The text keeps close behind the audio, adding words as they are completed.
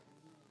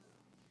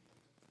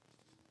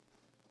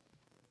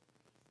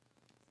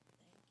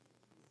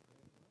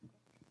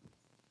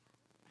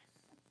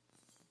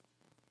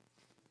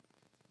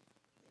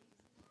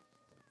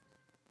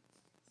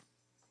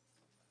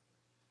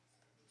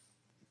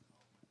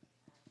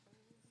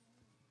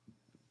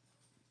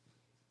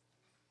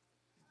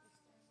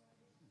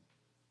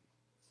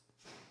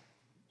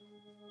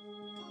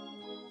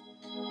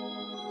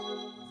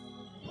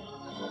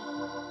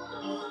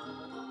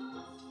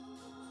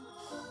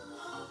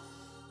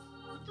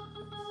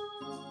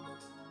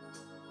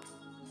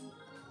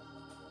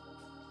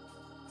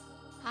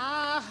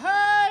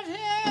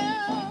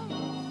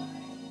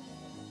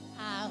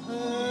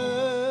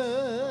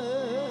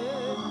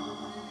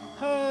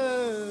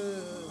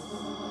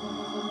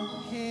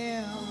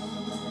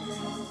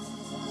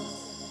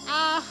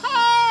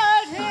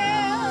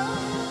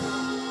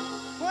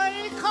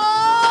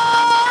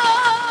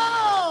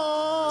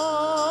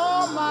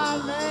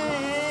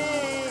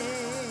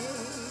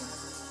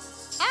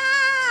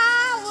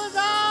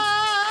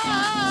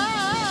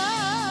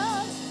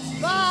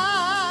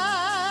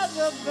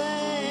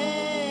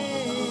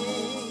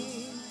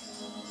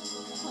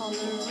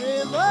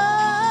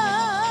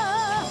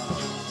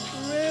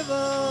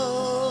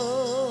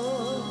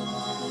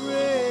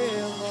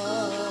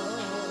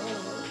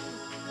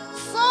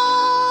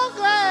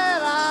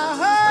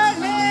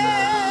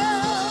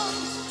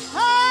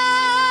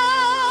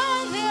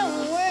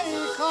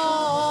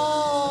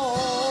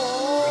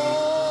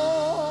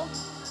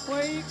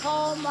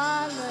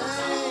my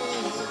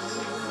name.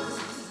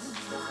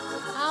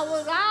 I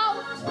was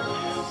out,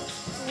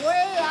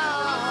 way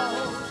out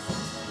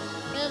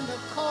in the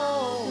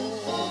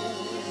cold,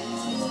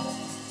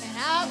 and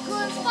I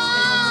could find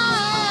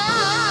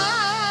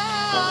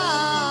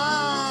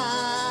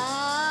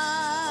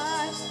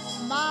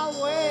my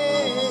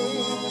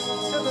way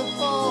to the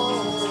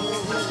fold.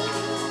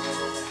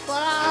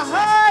 But I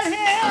heard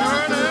him,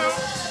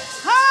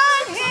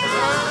 heard him,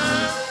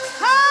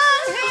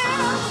 heard him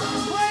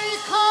when he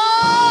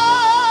called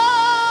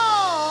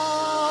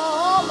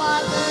my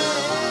name.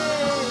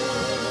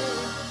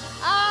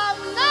 I've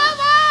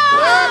never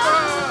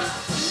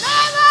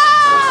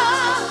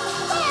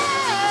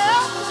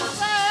felt the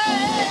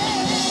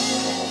same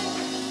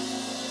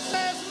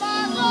since my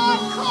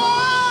Lord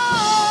called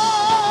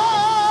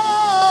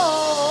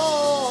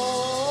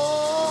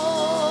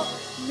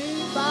me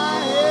by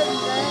his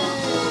name.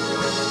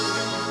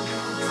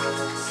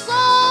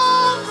 So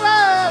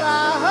glad I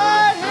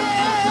heard him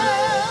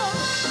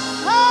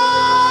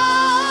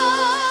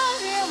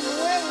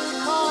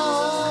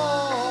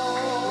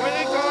when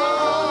he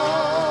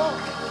called,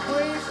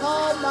 when he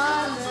called my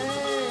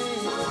name.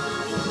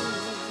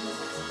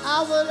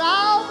 I was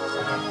out,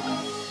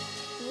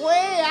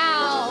 way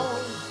out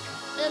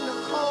in the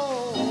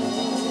cold,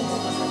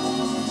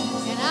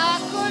 and I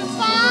couldn't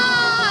find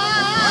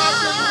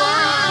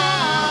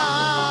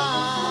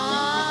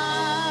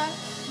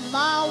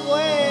my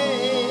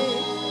way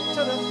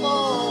to the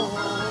fold.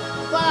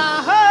 But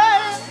I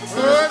heard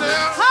him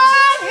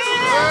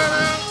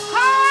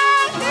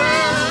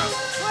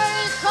when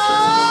he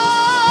called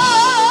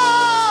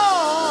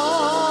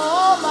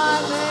my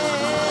name.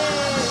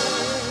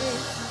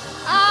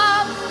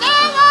 I've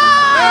never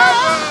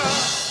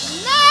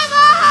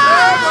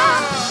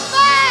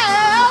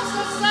felt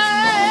the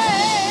same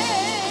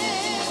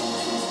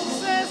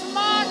since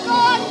my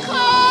God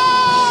called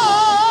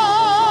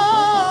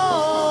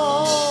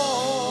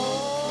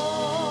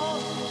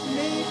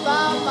me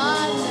by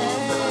my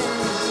name.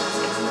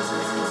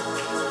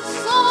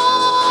 So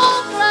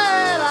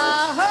glad I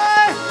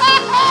heard,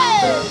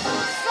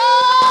 so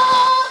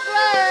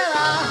glad I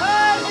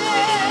heard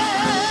him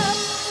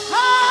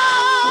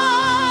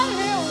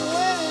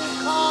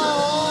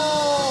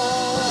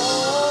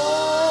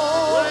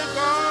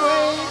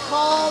when he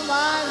called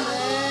my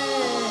name.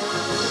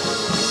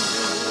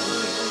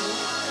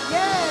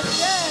 Yes,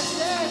 yes,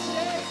 yes,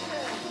 yes,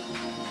 yes.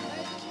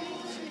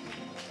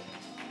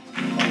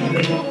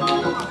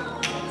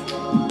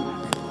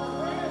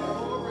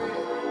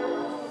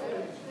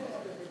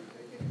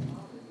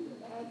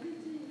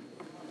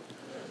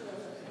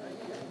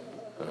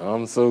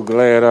 I'm so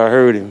glad I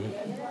heard him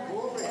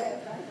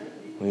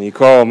when he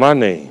called my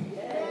name.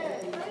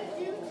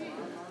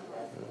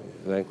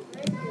 Thank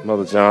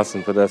Mother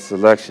Johnson for that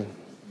selection.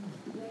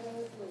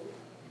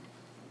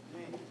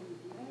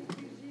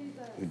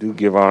 We do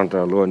give honor to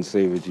our Lord and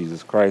Savior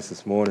Jesus Christ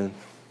this morning.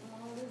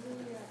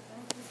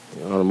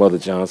 We honor Mother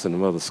Johnson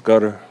and Mother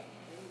Scudder,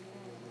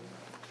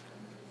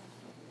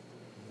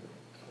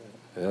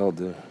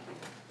 Elder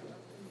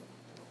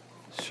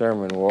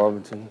Sherman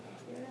Warburton,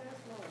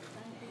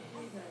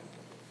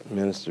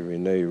 Minister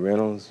Renee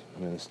Reynolds,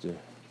 Minister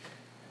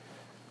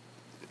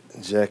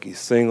Jackie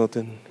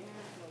Singleton,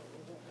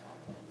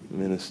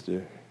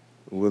 Minister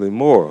Willie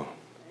Moore,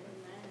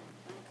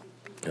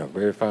 our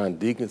very fine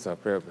deacons, our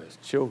prayers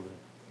children,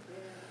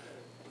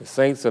 the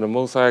saints of the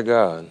Most High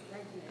God,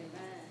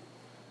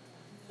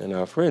 and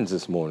our friends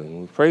this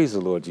morning. We praise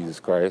the Lord Jesus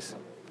Christ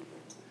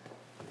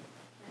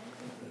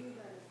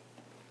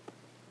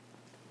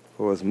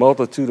for his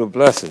multitude of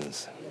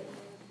blessings.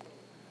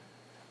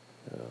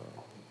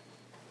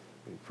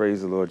 We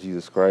praise the Lord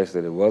Jesus Christ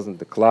that it wasn't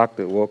the clock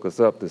that woke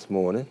us up this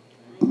morning.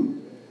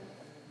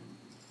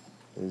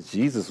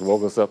 Jesus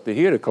woke us up to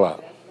hear the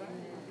clock.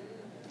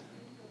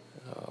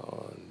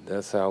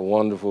 That's how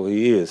wonderful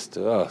he is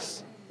to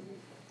us.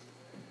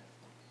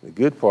 The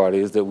good part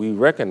is that we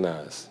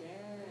recognize.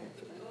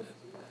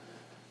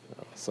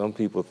 Some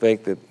people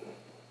think that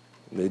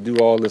they do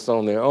all this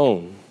on their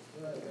own.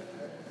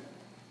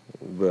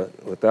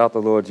 But without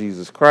the Lord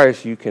Jesus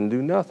Christ, you can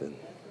do nothing.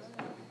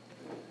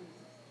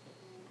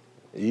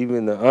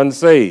 Even the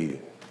unsaved,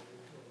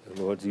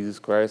 the Lord Jesus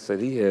Christ said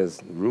he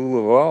has rule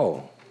of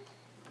all.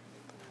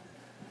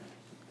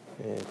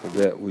 And for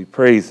that, we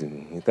praise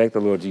him. We thank the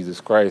Lord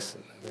Jesus Christ.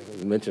 It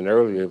was mentioned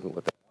earlier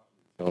with the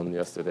on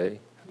yesterday.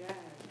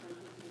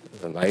 It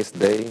was a nice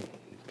day.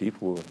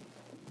 People were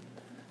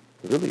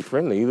really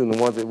friendly, even the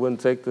ones that wouldn't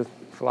take the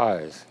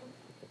flyers.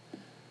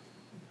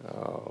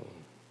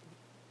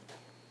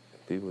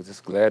 People were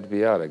just glad to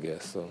be out, I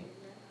guess. So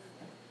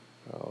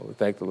we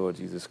thank the Lord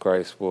Jesus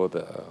Christ for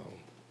the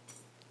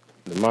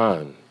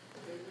mind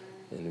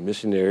and the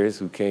missionaries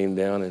who came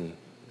down and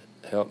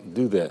helped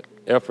do that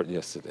effort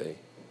yesterday.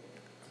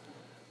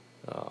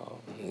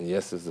 And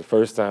yes, it's the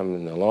first time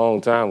in a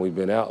long time we've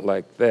been out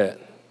like that,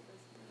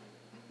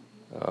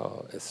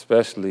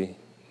 especially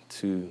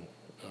to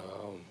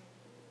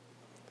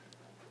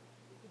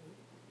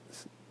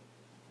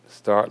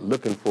start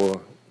looking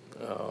for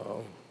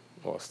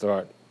or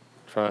start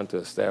trying to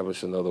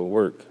establish another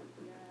work.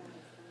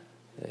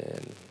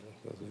 And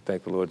we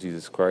thank the Lord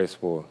Jesus Christ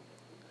for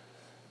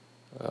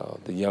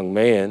the young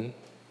man.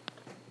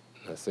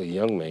 I say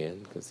young man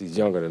because he's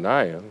younger than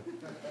I am.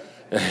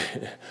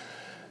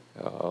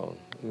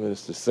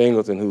 Minister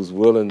Singleton, who's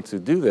willing to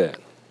do that.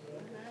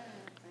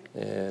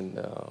 And,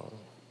 of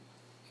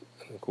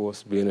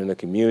course, being in a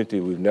community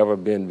we've never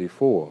been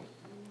before.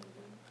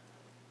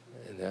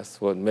 And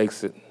that's what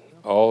makes it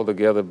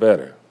altogether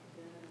better.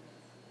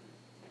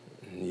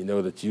 And you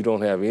know that you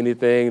don't have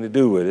anything to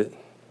do with it.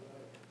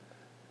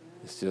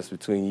 It's just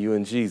between you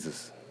and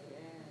Jesus.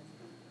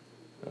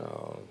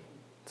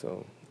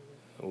 So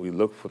we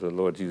look for the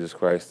Lord Jesus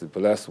Christ to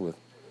bless with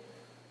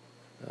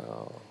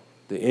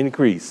the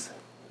increase.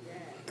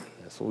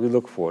 That's what we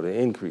look for, the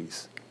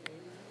increase.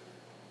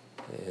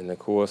 And, of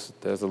course,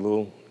 there's a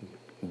little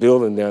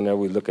building down there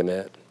we're looking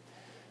at,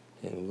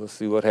 and we'll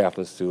see what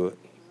happens to it.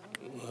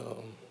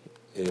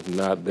 If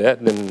not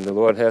that, then the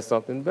Lord has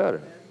something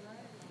better.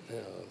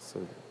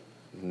 So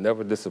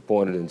never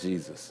disappointed in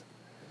Jesus.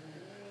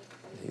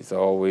 He's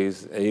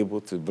always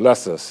able to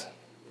bless us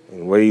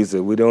in ways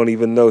that we don't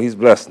even know he's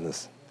blessing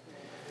us.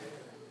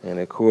 And,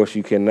 of course,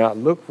 you cannot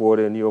look for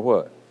it in your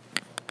what?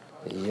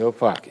 In your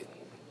pocket.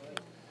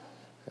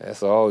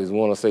 That's I always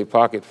want to say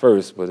pocket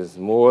first, but it's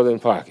more than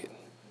pocket.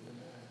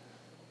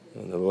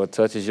 When the Lord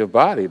touches your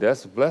body,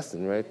 that's a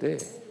blessing right there.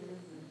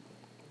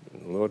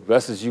 The Lord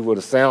blesses you with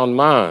a sound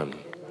mind.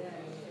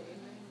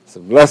 It's a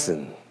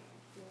blessing.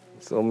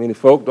 So many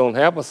folk don't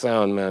have a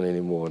sound mind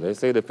anymore. They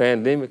say the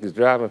pandemic is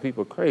driving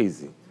people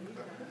crazy.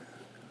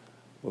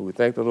 But we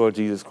thank the Lord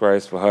Jesus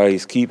Christ for how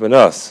he's keeping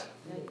us.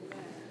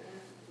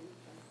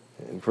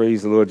 And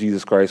praise the Lord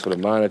Jesus Christ for the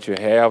mind that you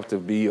have to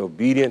be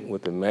obedient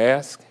with the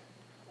mask.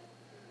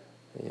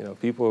 You know,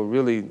 people are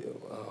really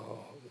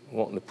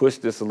wanting to push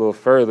this a little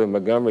further.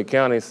 Montgomery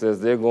County says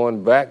they're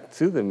going back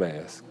to the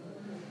mask.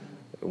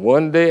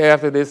 One day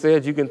after they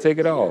said you can take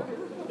it off.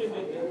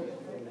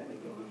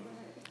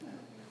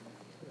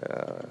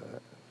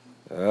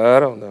 I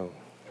don't know.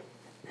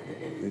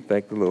 We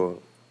thank the Lord.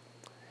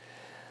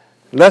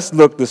 Let's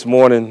look this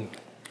morning.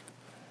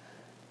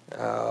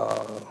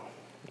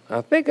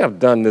 I think I've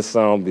done this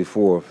psalm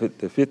before,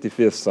 the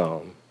 55th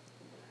Psalm.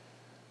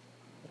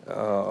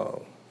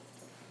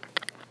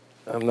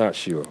 I'm not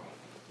sure.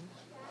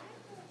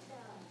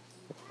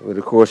 But,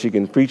 of course, you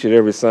can preach it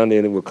every Sunday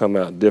and it will come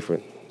out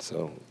different.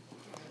 So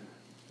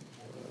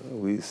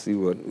we see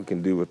what we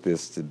can do with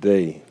this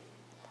today.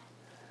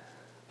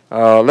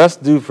 Let's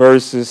do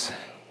verses.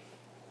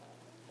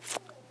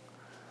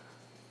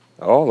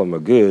 All of them are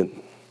good.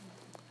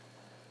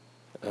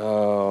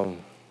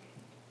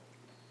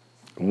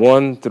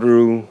 1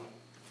 through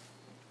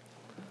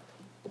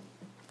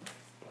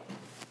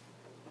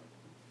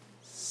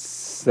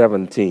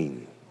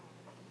 17.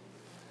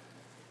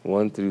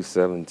 1 through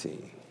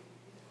 17.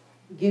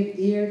 Give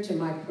ear to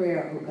my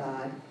prayer, O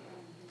God,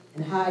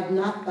 and hide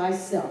not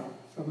thyself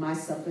from my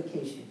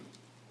supplication.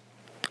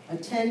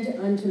 Attend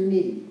unto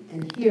me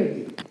and hear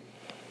me.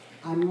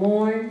 I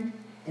mourn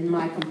in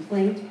my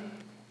complaint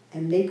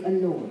and make a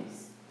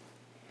noise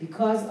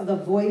because of the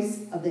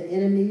voice of the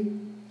enemy,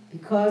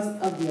 because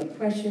of the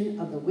oppression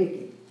of the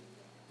wicked.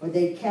 For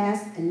they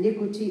cast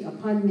iniquity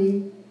upon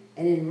me,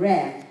 and in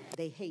wrath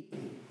they hate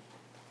me.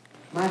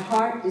 My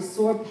heart is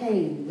sore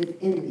pained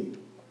within me,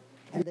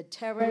 and the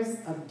terrors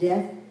of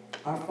death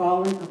are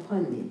fallen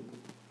upon me.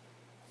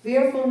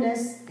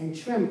 Fearfulness and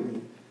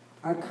trembling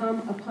are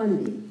come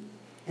upon me,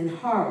 and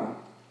horror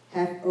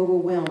hath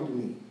overwhelmed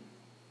me.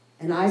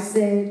 And I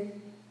said,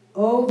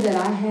 Oh, that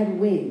I had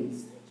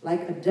wings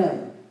like a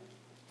dove,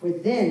 for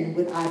then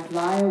would I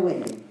fly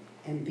away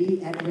and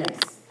be at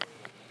rest.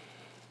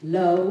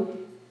 Lo,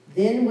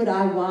 then would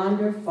I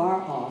wander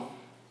far off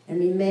and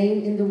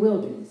remain in the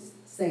wilderness,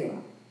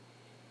 Selah.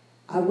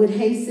 I would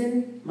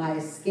hasten my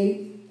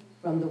escape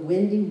from the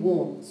windy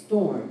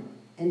storm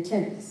and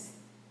tempest.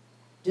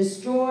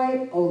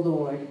 Destroy, O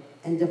Lord,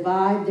 and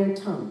divide their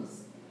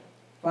tongues,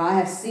 for I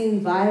have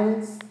seen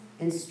violence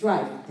and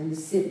strife in the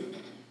city.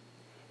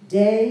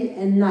 Day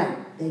and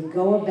night they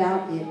go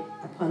about it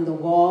upon the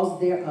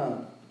walls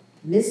thereof.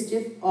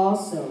 Mischief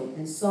also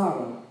and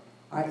sorrow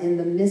are in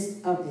the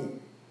midst of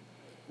it.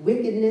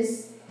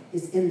 Wickedness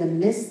is in the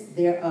midst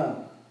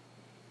thereof.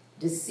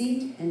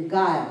 Deceit and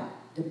guile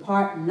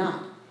depart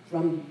not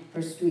from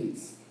her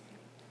streets.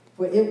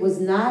 For it was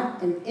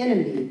not an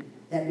enemy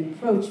that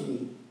reproached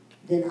me,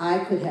 then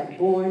I could have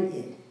borne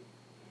it.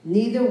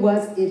 Neither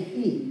was it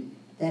he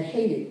that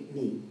hated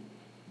me,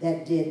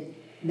 that did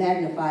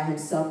magnify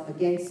himself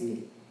against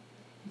me.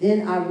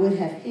 Then I would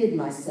have hid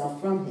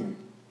myself from him.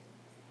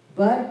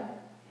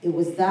 But it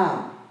was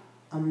thou,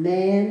 a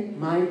man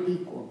mine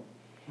equal,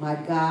 my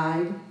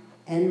guide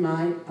and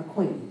mine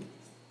acquaintance.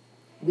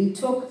 We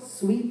took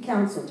sweet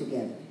counsel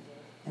together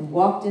and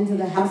walked into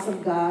the house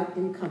of God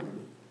in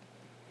company.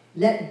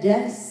 Let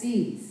death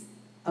seize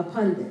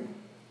upon them,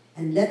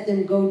 and let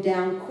them go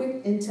down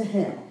quick into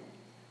hell.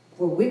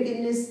 For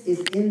wickedness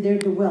is in their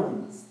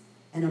dwellings,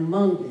 and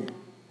among them.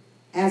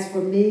 As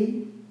for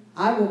me,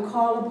 I will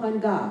call upon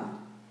God,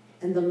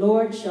 and the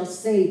Lord shall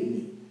save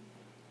me.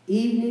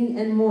 Evening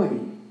and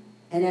morning,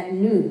 and at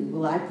noon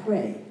will I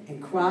pray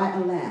and cry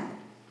aloud,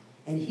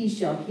 and he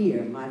shall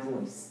hear my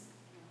voice.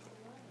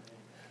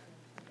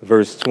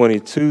 Verse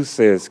 22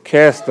 says,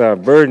 cast thy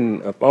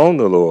burden upon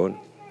the Lord,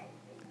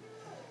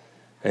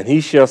 and he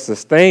shall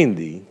sustain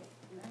thee.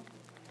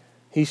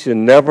 He shall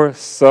never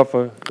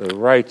suffer the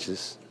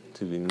righteous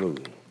to be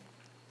moved.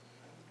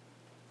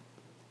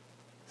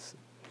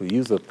 We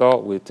use a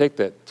thought, we'll take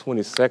that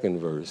 22nd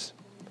verse,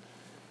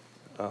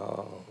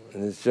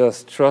 and it's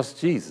just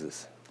trust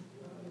Jesus.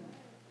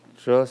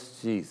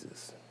 Trust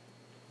Jesus.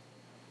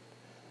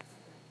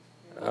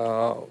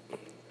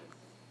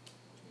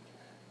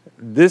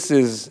 This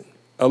is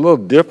a little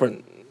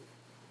different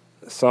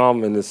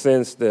psalm in the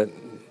sense that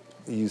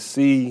you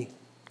see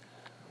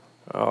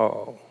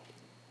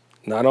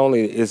not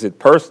only is it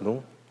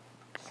personal,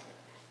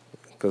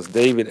 because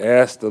David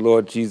asked the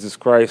Lord Jesus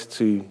Christ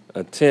to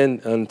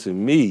attend unto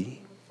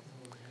me,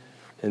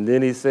 and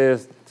then he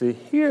says to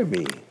hear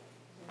me.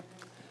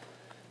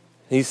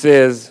 He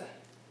says,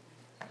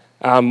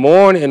 I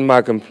mourn in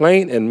my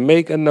complaint and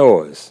make a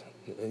noise.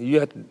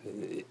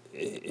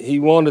 He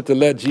wanted to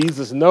let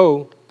Jesus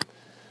know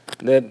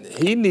that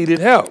he needed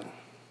help.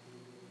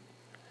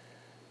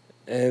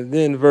 And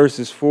then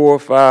verses 4,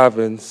 5,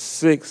 and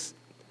 6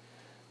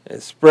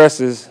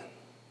 expresses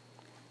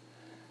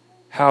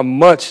how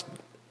much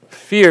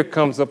fear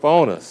comes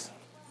upon us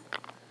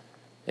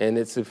and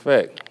its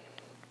effect.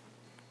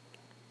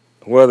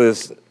 Whether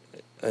it's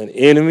an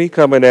enemy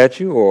coming at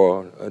you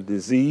or a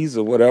disease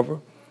or whatever,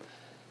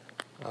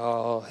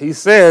 he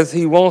says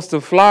he wants to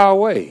fly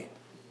away.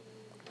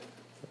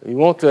 You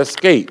want to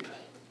escape.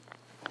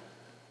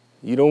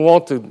 You don't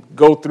want to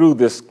go through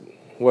this,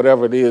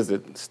 whatever it is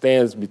that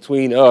stands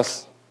between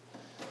us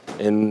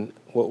and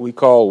what we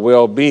call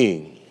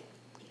well-being.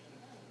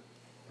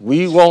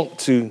 We want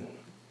to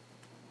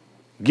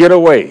get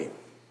away.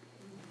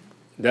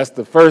 That's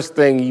the first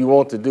thing you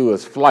want to do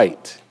is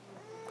flight.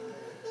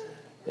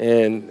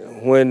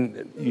 And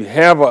when you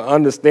have an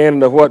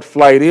understanding of what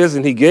flight is,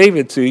 and he gave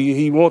it to you,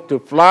 he wants to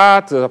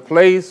fly to a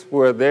place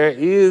where there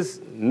is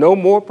no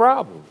more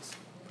problems.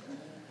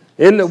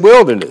 In the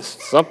wilderness,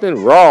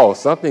 something raw,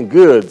 something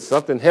good,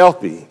 something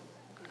healthy,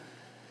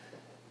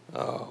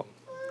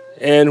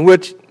 and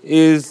which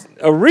is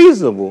a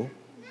reasonable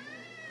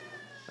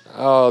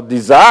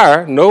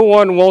desire. No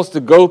one wants to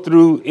go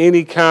through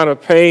any kind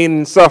of pain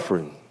and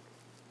suffering.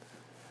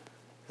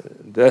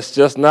 That's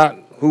just not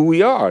who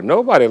we are.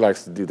 Nobody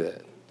likes to do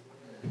that.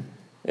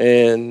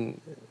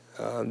 And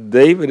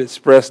David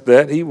expressed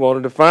that he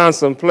wanted to find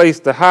some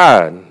place to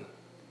hide.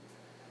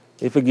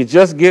 If he could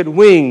just get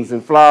wings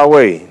and fly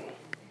away.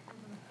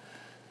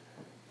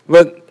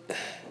 But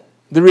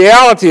the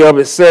reality of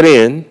it set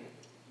in,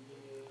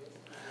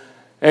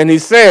 and he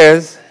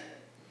says,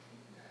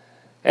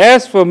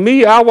 as for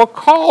me, I will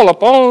call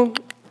upon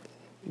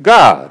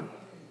God.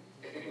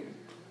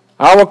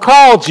 I will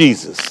call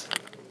Jesus.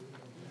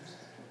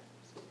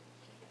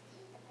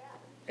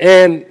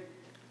 And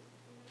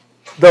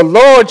the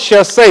Lord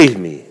shall save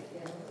me.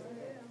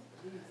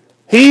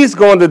 He's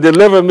going to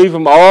deliver me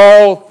from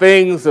all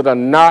things that are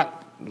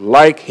not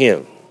like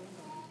him.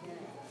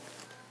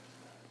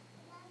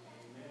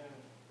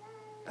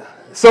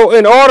 So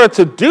in order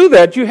to do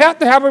that, you have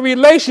to have a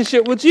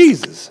relationship with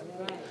Jesus.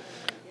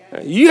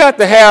 You have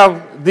to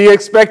have the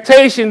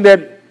expectation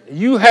that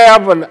you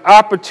have an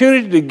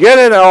opportunity to get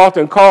in the altar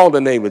and call the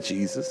name of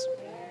Jesus.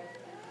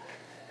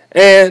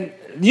 And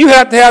you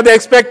have to have the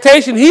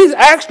expectation he's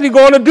actually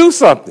going to do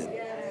something.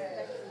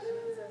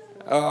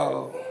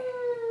 A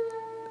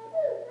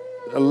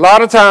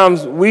lot of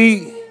times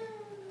we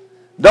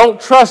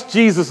don't trust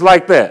Jesus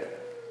like that.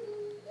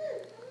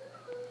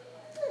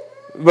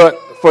 But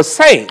for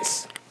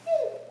saints,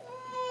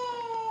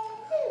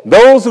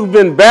 those who've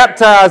been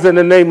baptized in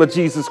the name of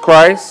Jesus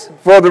Christ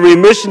for the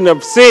remission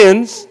of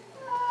sins,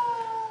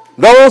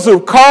 those who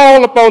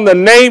call upon the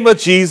name of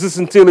Jesus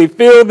until he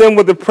filled them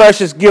with the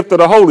precious gift of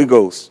the Holy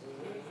Ghost,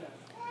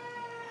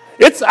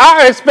 it's our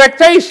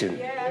expectation.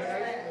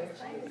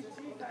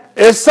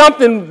 It's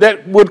something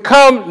that would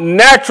come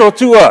natural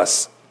to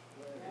us.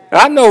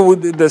 I know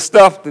the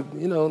stuff that,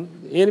 the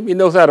enemy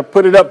knows how to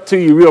put it up to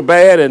you real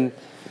bad, and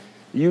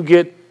you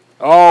get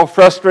all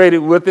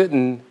frustrated with it,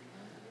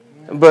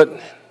 but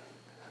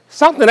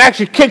something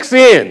actually kicks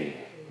in.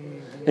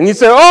 And you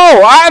say,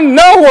 oh, I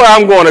know where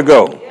I'm going to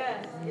go.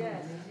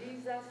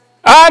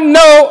 I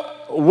know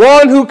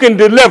one who can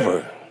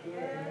deliver.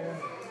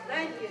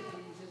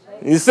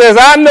 He says,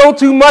 I know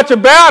too much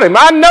about him.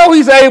 I know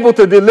he's able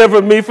to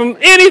deliver me from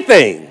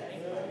anything.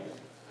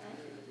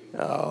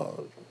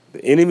 The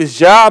enemy's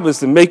job is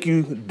to make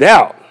you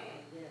doubt.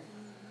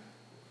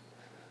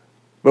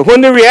 But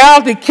when the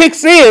reality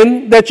kicks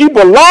in that you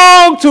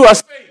belong to a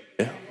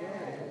Savior,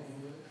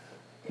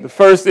 the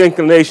first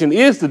inclination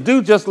is to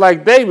do just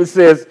like David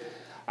says,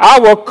 I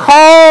will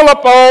call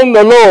upon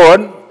the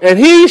Lord, and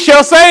he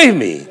shall save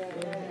me.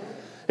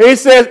 And he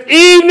says,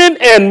 evening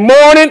and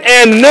morning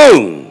and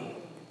noon.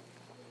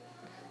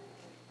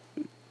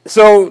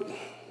 So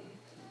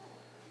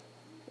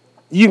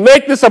You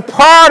make this a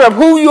part of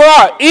who you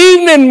are.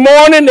 Evening,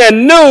 morning,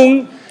 and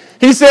noon,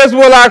 he says,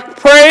 will I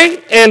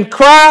pray and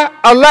cry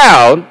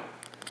aloud,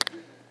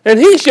 and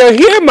he shall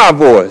hear my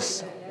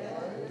voice.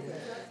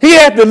 He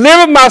hath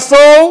delivered my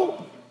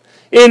soul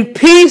in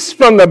peace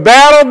from the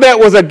battle that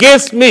was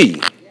against me,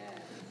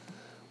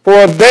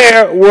 for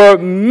there were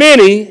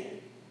many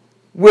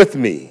with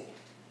me.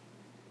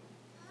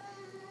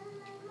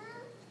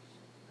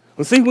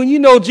 Well, see, when you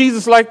know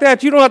Jesus like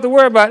that, you don't have to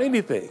worry about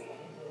anything.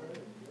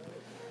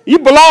 You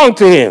belong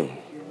to him.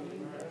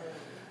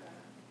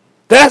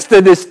 That's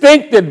the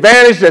distinct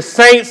advantage that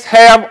saints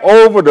have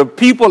over the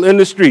people in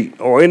the street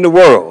or in the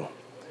world.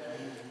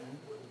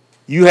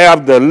 You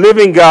have the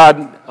living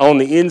God on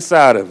the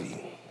inside of you.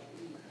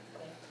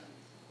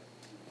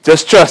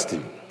 Just trust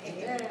him.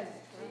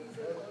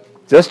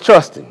 Just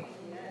trust him.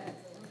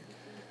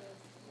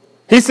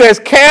 He says,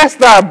 cast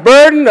thy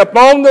burden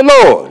upon the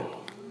Lord.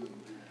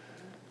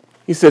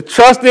 He said,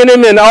 trust in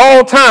him in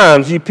all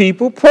times, ye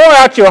people. Pour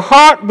out your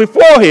heart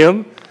before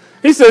him.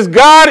 He says,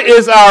 God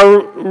is our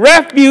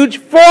refuge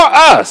for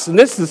us. And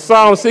this is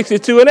Psalm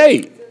 62 and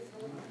 8.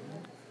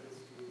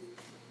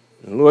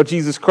 The Lord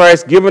Jesus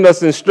Christ, giving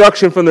us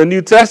instruction from the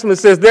New Testament,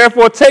 says,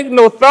 therefore take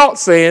no thought,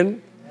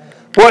 saying,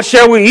 what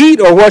shall we eat,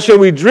 or what shall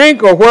we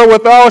drink, or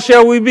wherewithal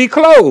shall we be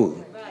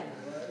clothed?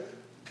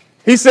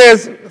 He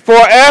says, for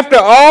after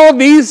all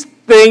these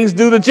things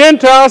do the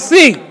Gentiles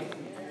seek.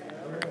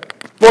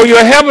 For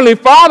your heavenly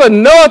Father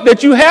knoweth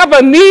that you have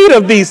a need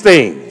of these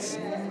things.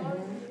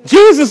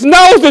 Jesus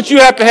knows that you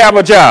have to have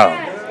a job.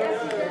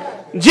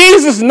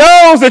 Jesus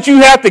knows that you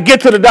have to get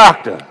to the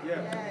doctor.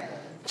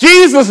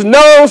 Jesus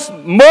knows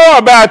more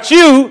about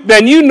you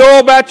than you know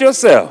about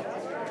yourself.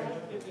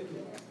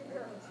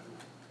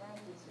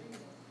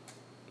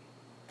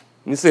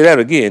 Let me say that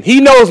again. He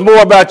knows more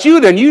about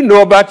you than you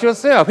know about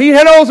yourself. He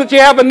knows what you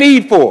have a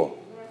need for.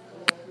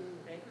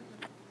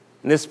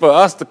 And it's for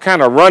us to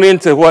kind of run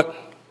into what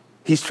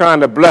he's trying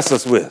to bless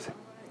us with.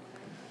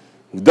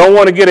 You don't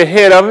want to get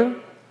ahead of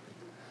him.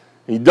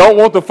 You don't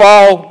want to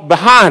fall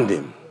behind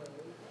him.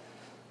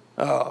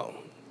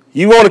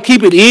 You want to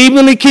keep it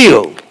evenly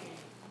killed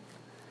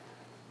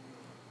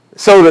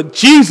so that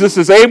Jesus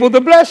is able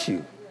to bless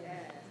you.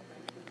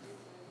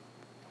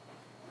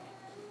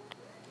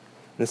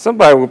 And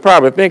somebody will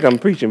probably think I'm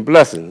preaching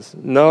blessings.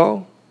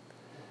 No.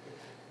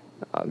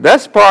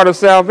 That's part of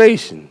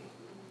salvation.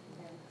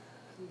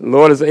 The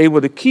Lord is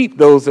able to keep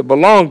those that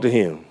belong to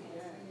him.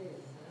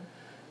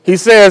 He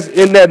says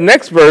in that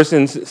next verse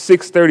in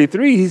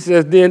 6:33, he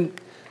says, then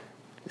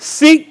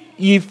seek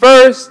ye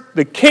first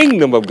the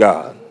kingdom of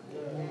God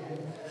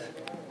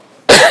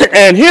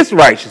and his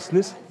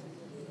righteousness,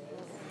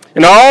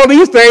 and all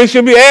these things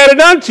shall be added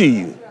unto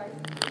you.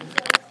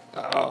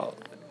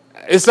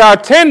 It's our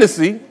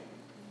tendency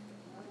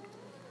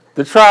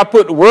to try to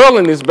put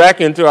worldliness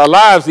back into our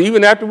lives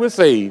even after we're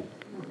saved.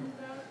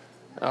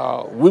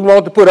 We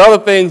want to put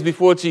other things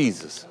before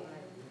Jesus.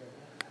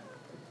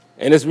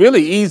 And it's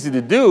really easy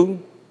to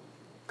do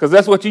because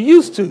that's what you're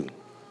used to.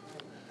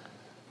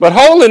 But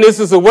holiness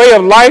is a way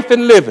of life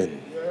and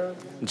living.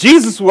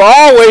 Jesus will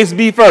always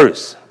be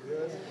first.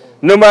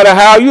 No matter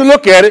how you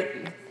look at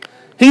it,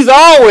 he's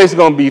always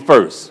going to be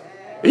first.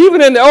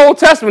 Even in the Old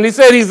Testament, he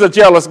said he's a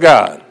jealous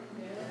God.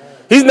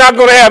 He's not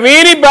going to have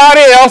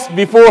anybody else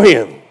before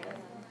him.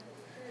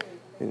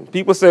 And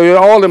people say,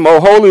 all them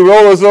holy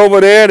rollers over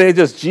there, they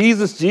just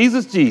Jesus,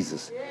 Jesus,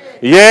 Jesus.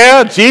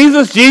 Yeah,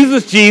 Jesus,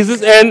 Jesus,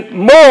 Jesus, and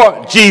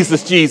more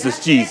Jesus,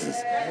 Jesus, Jesus.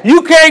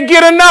 You can't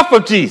get enough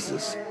of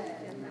Jesus.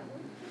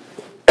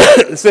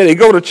 Say they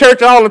go to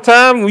church all the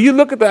time. When you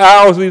look at the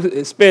hours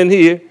we spend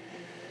here,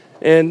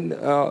 and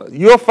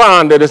you'll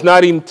find that it's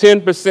not even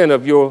 10%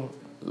 of your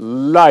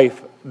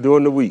life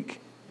during the week.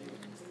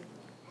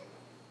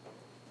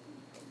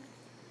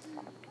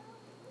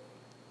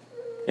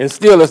 And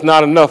still it's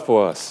not enough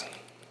for us.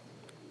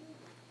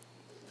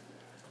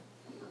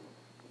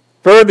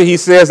 Further, he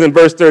says in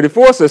verse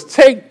 34, says,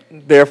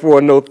 take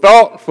therefore no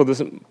thought for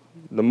the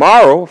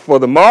morrow, for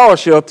the morrow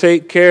shall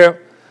take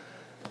care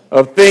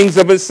of things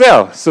of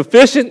itself.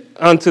 Sufficient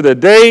unto the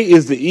day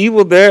is the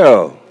evil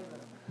thereof.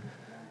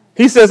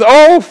 He says,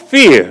 oh,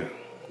 fear.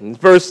 In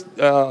verse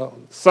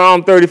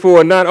Psalm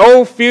 34 and 9,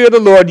 oh, fear the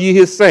Lord, ye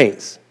his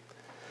saints.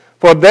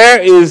 For there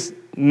is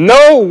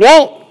no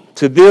want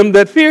to them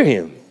that fear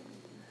him.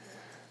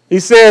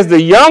 He says,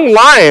 the young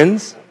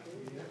lions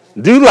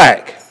do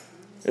lack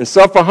and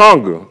suffer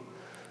hunger,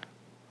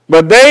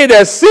 but they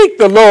that seek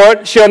the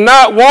Lord shall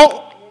not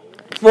want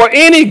for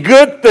any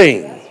good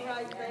thing.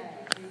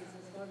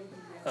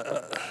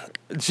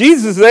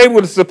 Jesus is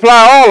able to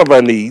supply all of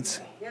our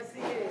needs.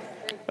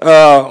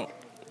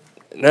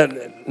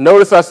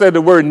 Notice I said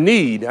the word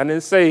need. I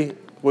didn't say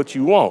what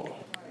you want.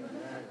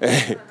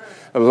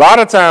 A lot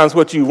of times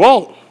what you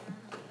want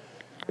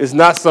is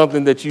not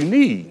something that you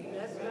need.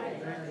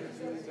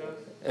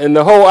 And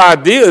the whole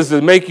idea is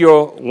to make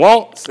your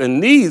wants and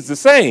needs the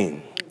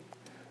same.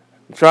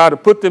 Try to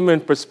put them in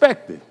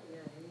perspective.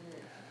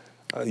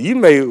 You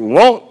may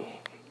want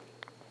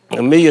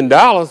 $1 million,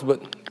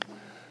 but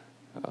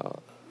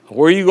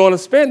where are you going to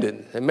spend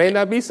it? It may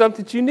not be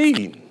something that you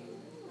need.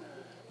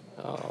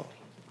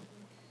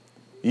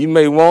 You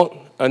may want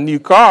a new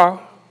car,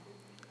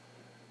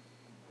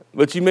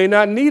 but you may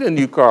not need a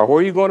new car. Where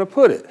are you going to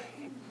put it?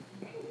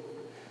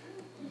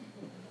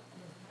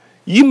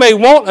 You may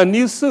want a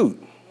new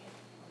suit,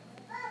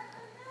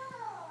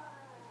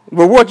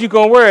 but what you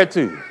going to wear it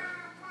to?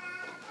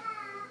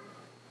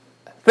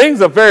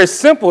 Things are very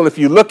simple if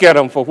you look at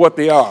them for what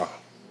they are.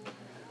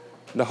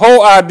 The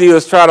whole idea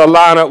is try to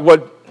line up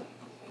what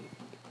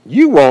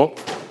you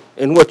want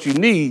and what you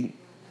need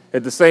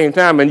at the same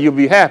time, and you'll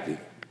be happy.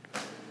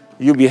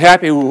 You'll be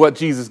happy with what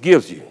Jesus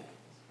gives you.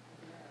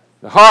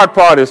 The hard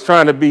part is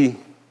trying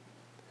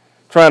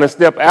to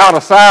step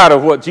outside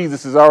of what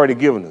Jesus has already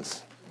given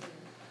us.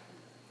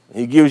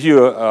 He gives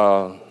you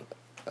an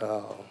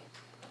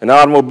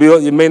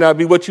automobile. It may not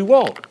be what you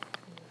want,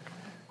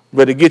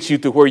 but it gets you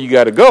to where you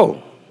got to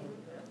go.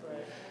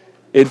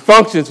 It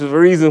functions for the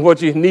reason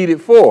what you need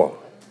it for.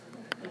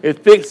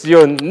 It fits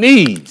your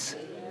needs.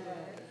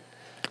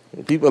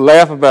 And people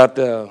laugh about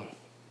the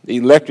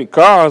electric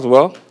cars.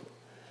 Well,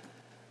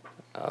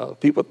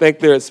 people think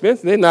they're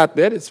expensive. They're not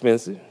that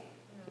expensive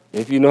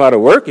if you know how to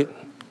work it.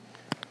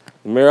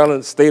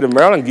 The state of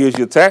Maryland gives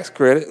you a tax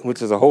credit,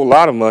 which is a whole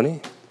lot of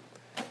money.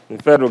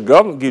 The federal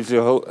government gives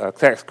you a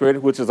tax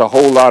credit, which is a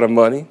whole lot of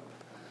money.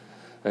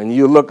 And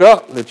you look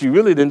up that you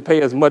really didn't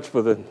pay as much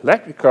for the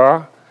electric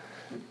car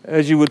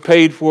as you would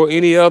pay for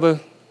any other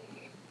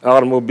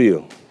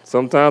automobile.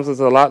 Sometimes it's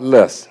a lot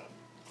less.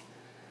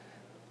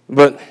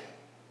 But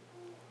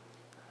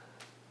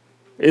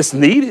it's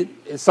needed.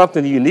 It's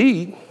something you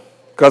need,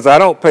 because I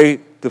don't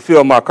pay to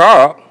fill my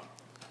car up.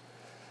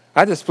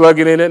 I just plug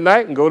it in at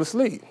night and go to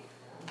sleep.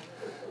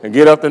 And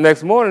get up the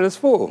next morning, it's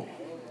full.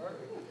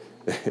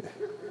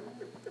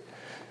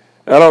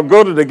 I don't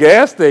go to the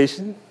gas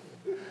station.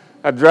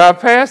 I drive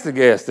past the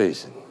gas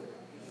station.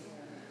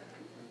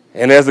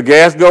 And as the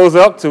gas goes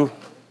up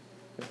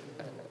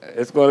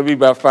it's going to be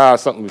about 5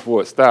 something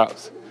before it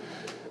stops.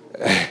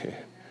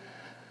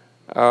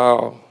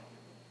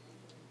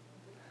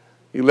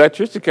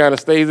 Electricity kind of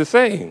stays the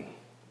same.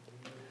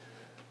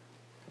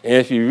 And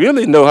if you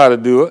really know how to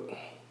do it,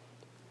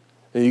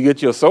 and you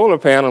get your solar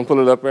panel and put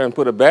it up there and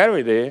put a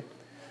battery there,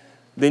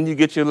 then you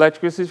get your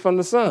electricity from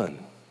the sun.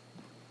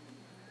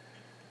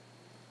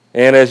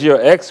 And as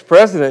your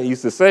ex-president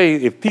used to say,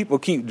 if people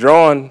keep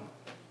drawing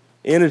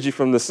energy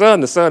from the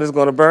sun is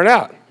going to burn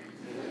out.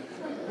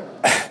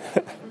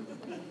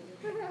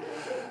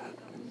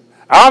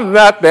 I'm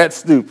not that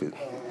stupid.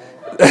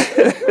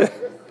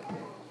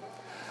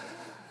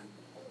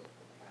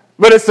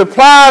 But it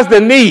supplies the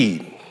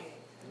need.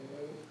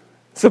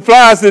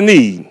 Supplies the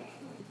need.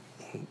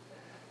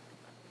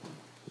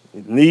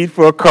 Need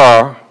for a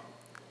car,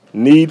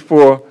 need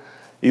for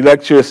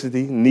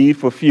electricity, need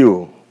for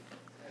fuel.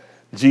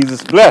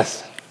 Jesus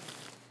bless.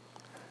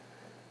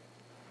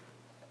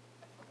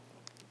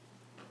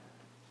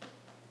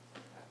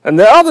 And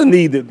the other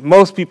need that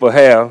most people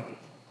have,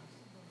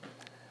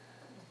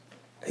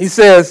 he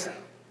says,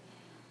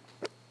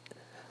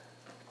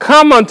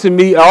 "Come unto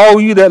me,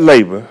 all you that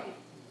labor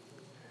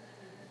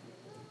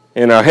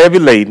and are heavy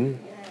laden,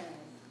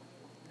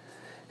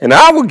 and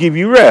I will give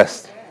you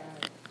rest."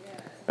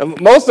 And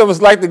most of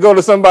us like to go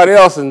to somebody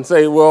else and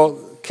say, well,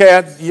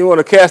 you want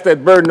to cast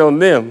that burden on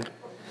them,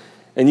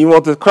 and you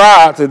want to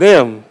cry out to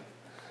them.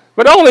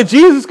 But only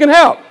Jesus can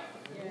help.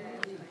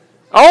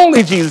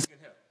 Only Jesus can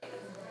help.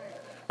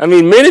 I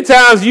mean, many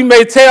times you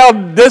may tell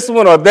this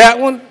one or that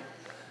one,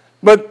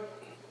 but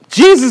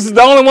Jesus is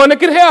the only one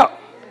that can help.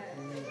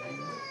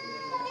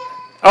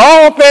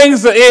 All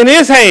things are in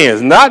his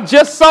hands, not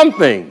just some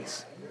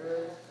things.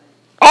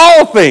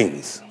 All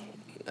things.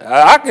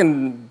 I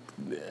can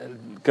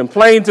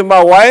complain to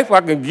my wife. I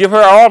can give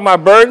her all my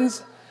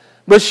burdens,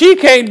 but she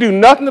can't do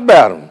nothing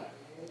about them.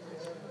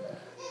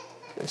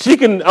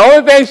 The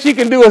only thing she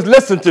can do is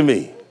listen to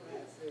me.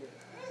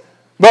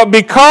 But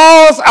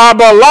because I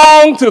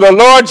belong to the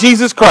Lord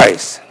Jesus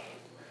Christ,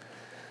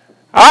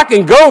 I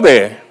can go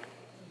there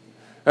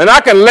and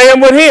I can lay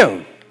them with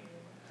him.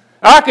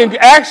 I can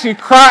actually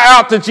cry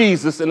out to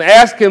Jesus and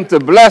ask him to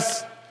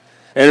bless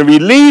and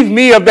relieve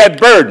me of that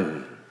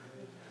burden.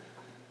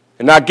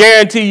 And I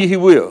guarantee you he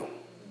will.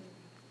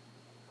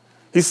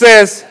 He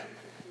says,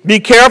 "Be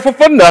careful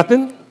for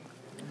nothing,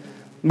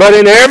 but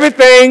in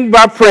everything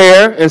by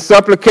prayer and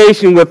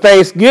supplication with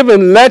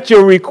thanksgiving, let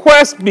your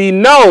requests be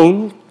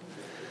known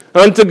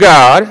unto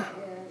God,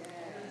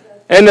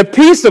 and the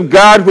peace of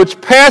God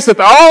which passeth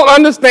all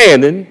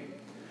understanding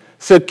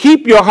shall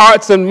keep your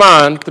hearts and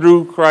mind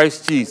through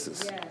Christ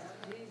Jesus."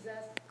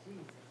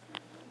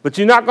 But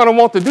you're not going to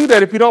want to do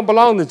that if you don't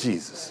belong to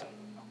Jesus.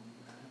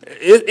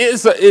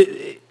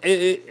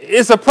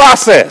 It's a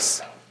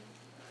process.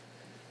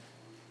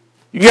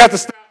 You have to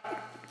stop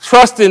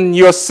trusting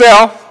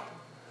yourself.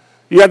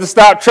 You have to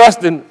stop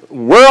trusting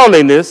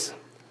worldliness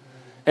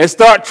and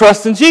start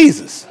trusting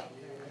Jesus.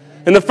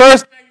 And the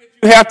first thing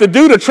that you have to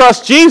do to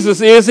trust Jesus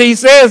is, he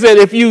says that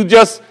if you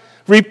just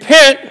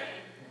repent,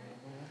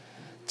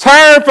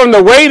 turn from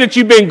the way that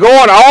you've been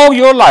going all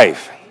your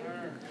life,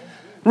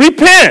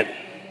 Repent.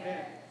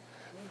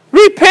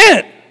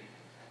 Repent.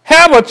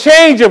 Have a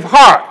change of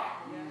heart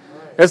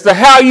as to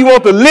how you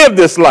want to live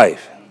this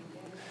life.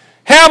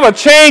 Have a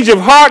change of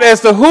heart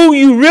as to who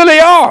you really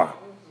are.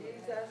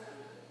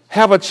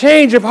 Have a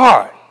change of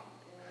heart.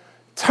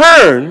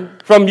 Turn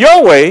from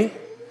your way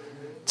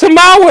to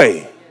my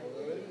way.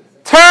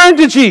 Turn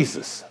to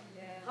Jesus.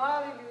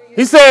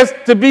 He says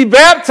to be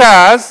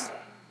baptized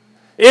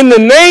in the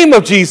name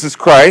of Jesus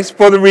Christ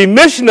for the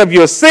remission of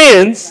your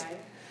sins,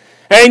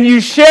 and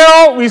you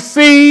shall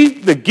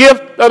receive the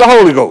gift of the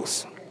Holy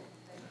Ghost.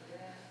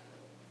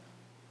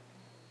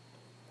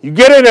 You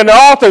get in an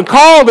altar and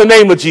call the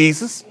name of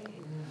Jesus.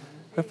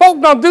 And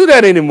folk don't do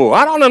that anymore.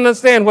 I don't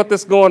understand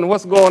what's going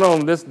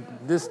on,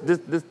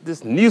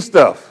 this new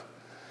stuff.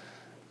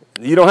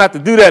 You don't have to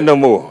do that no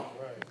more.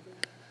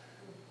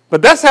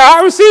 But that's how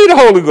I received the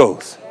Holy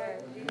Ghost.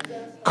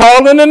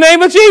 Call in the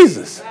name of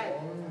Jesus.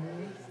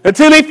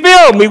 Until he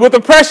filled me with the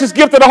precious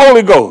gift of the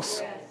Holy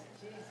Ghost.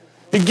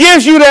 He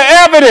gives you the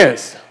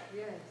evidence.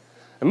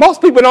 And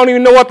most people don't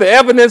even know what the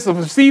evidence of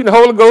receiving the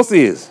Holy Ghost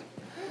is.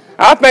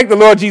 I thank the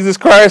Lord Jesus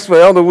Christ for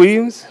Elder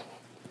Williams,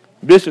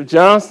 Bishop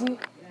Johnson,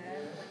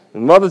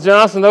 and Mother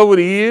Johnson over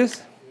the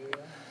years.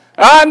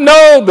 I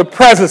know the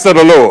presence of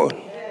the Lord.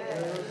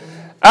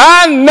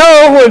 I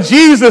know when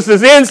Jesus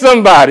is in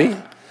somebody.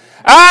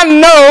 I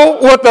know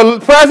what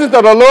the presence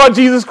of the Lord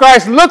Jesus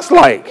Christ looks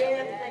like.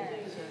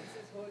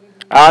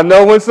 I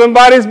know when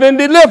somebody's been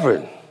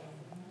delivered.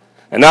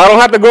 And I don't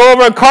have to go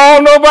over and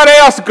call nobody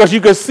else because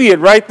you can see it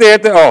right there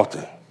at the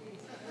altar.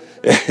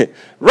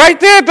 Right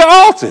there at the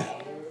altar.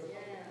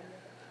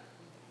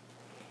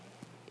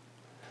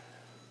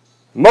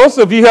 Most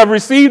of you have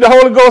received the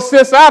Holy Ghost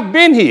since I've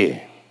been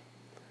here.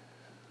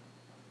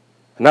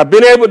 And I've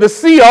been able to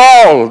see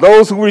all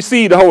those who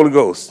received the Holy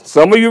Ghost.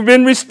 Some of you have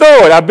been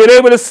restored. I've been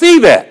able to see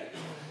that.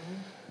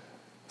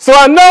 So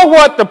I know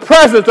what the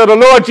presence of the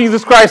Lord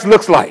Jesus Christ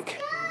looks like.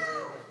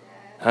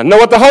 I know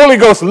what the Holy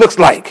Ghost looks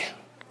like.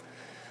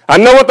 I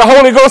know what the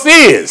Holy Ghost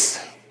is.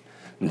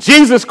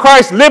 Jesus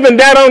Christ living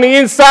down on the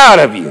inside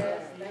of you.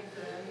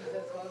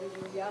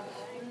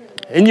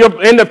 In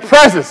the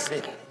presence,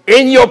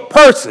 in your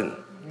person.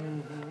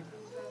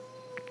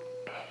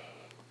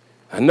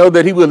 I know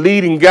that he will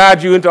lead and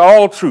guide you into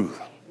all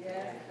truth.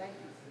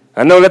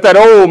 I know that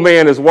old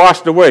man is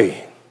washed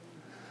away.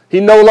 He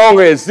no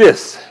longer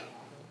exists.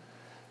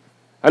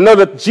 I know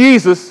that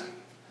Jesus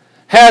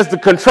has the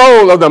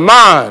control of the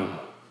mind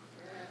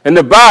and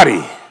the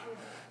body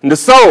and the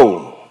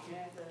soul.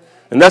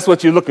 And that's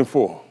what you're looking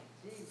for.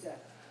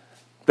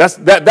 That's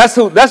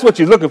what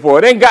you're looking for.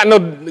 It ain't got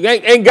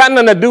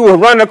nothing to do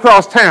with running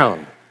across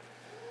town.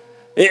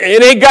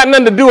 It ain't got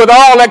nothing to do with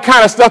all that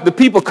kind of stuff that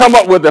people come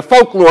up with, the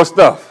folklore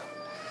stuff.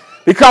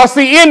 Because,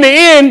 see, in the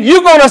end,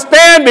 you're going to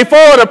stand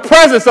before the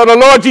presence of the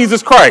Lord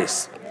Jesus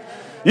Christ.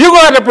 You're going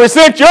to have to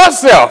present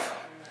yourself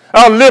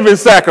a living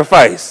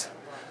sacrifice.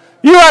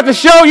 You have to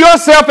show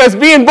yourself as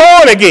being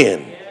born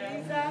again.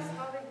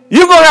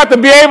 You're going to have to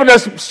be able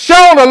to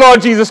show the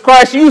Lord Jesus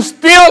Christ you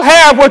still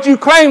have what you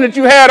claim that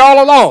you had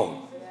all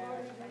along.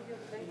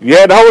 You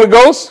had the Holy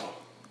Ghost.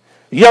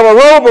 You have a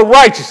robe of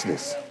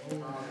righteousness.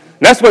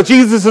 That's what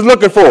Jesus is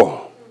looking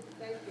for.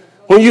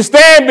 When you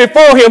stand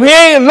before him, he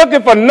ain't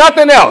looking for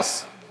nothing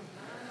else.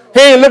 He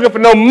ain't looking for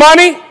no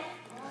money.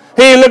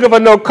 He ain't looking for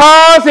no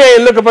cars. He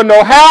ain't looking for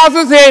no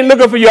houses. He ain't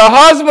looking for your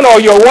husband or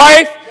your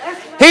wife.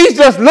 He's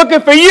just looking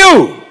for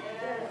you.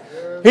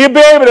 He'll be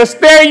able to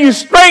stare you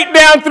straight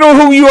down through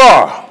who you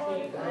are.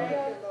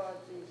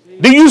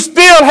 Do you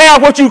still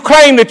have what you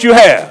claim that you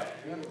have?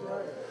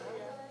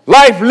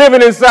 Life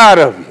living inside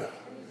of you.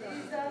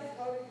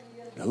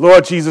 The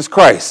Lord Jesus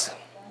Christ.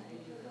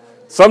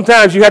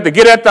 Sometimes you have to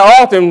get at the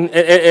altar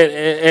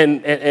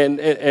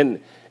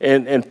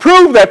and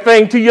prove that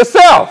thing to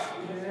yourself.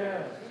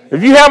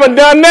 If you haven't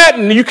done that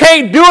and you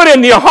can't do it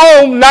in your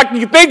home, like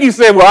you think you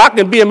say, well, I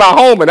can be in my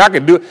home and I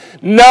can do it.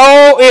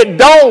 No, it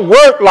don't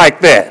work like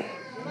that.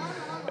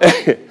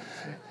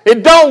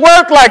 It don't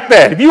work like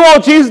that. If you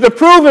want Jesus to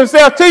prove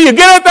himself to you,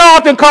 get at the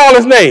altar and call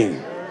his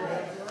name.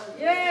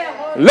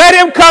 Let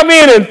him come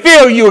in and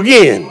fill you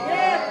again.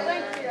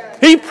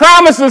 He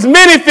promises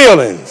many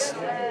fillings.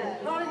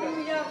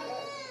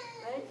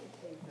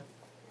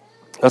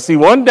 Now see,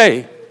 one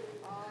day,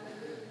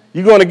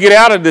 you're going to get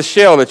out of this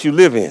shell that you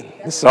live in.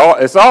 It's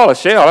all a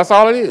shell. That's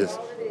all it is.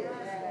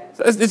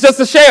 It's just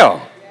a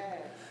shell.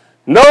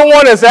 No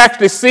one has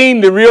actually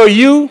seen the real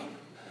you.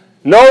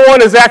 No one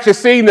has actually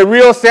seen the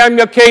real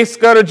Samuel K.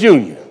 Scudder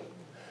Jr.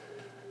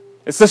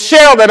 It's a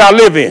shell that I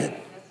live in.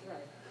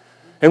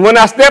 And when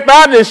I step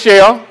out of this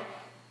shell,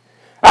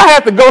 I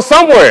have to go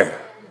somewhere.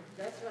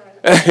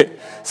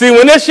 See,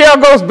 when this shell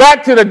goes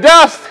back to the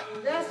dust,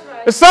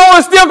 the soul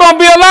is still going to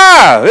be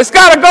alive. It's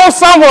got to go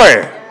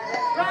somewhere.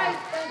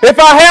 If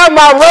I have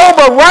my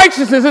robe of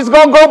righteousness, it's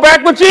going to go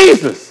back with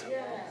Jesus.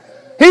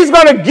 He's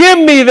going to give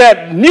me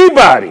that new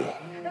body.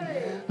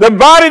 The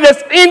body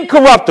that's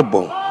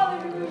incorruptible.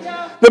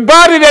 The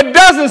body that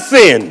doesn't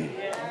sin.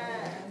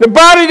 The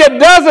body that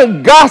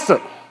doesn't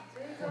gossip.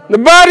 The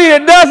body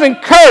that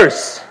doesn't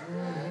curse.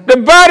 The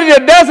body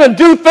that doesn't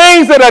do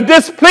things that are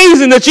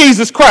displeasing to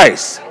Jesus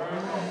Christ.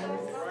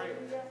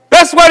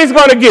 That's what he's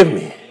going to give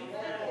me.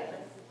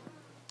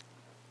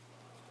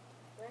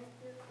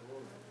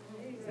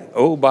 The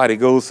old body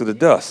goes to the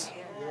dust.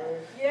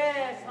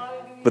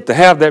 But to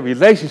have that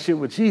relationship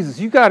with Jesus,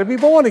 you got to be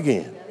born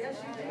again.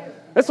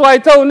 That's why he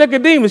told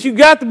Nicodemus, you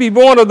got to be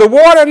born of the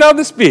water and of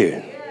the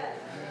Spirit.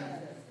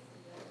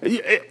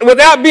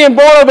 Without being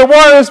born of the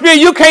water and the Spirit,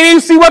 you can't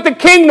even see what the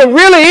kingdom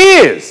really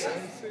is.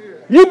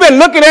 You've been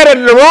looking at it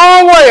the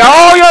wrong way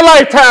all your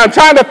lifetime,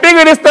 trying to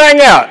figure this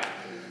thing out.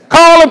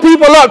 Calling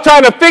people up,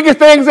 trying to figure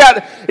things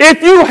out.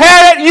 If you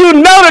had it, you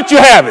know that you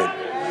have it.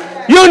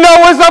 You know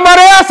when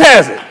somebody else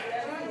has it.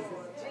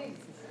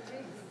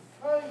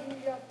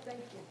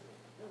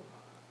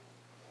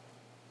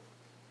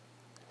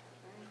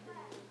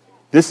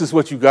 This is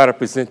what you got to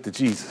present to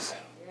Jesus.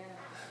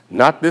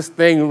 Not this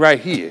thing right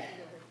here.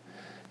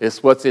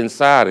 It's what's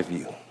inside of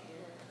you.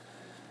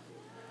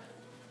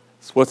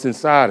 It's what's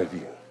inside of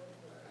you.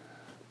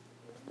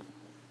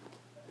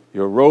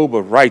 Your robe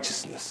of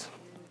righteousness.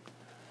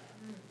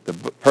 The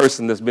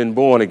person that's been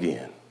born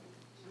again.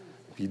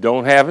 If you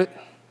don't have it,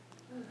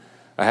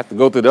 I have to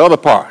go to the other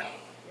part.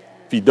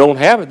 If you don't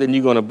have it, then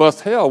you're going to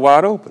bust hell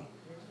wide open.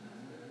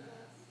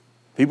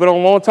 People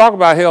don't want to talk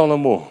about hell no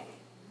more.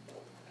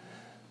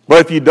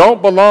 But if you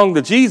don't belong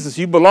to Jesus,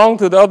 you belong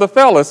to the other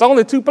fella. It's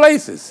only two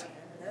places.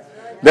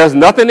 There's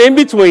nothing in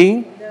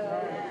between.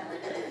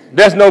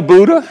 There's no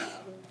Buddha.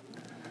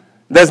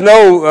 There's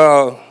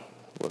no,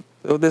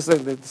 this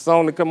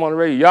song that come on the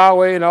radio,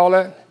 Yahweh and all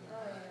that.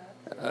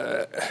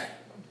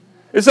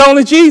 It's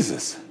only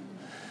Jesus.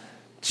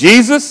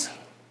 Jesus,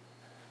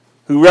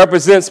 who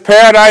represents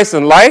paradise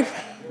and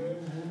life.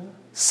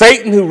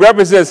 Satan, who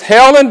represents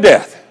hell and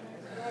death.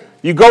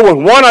 You go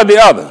with one or the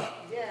other.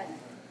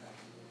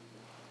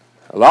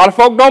 A lot of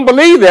folk don't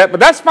believe that, but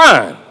that's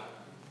fine.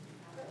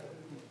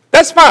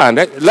 That's fine.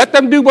 Let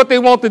them do what they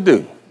want to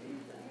do.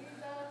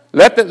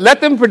 Let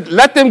them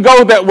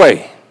go that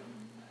way.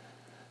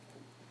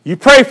 You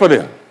pray for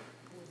them.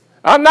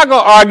 I'm not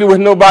going to argue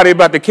with nobody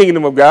about the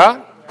kingdom of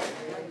God.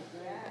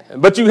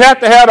 But you have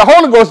to have the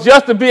Holy Ghost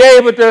just to be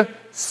able to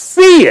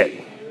see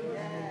it.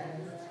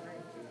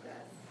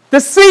 To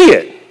see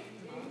it.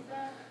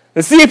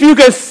 And see, if you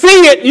can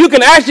see it, you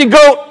can actually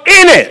go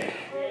in it.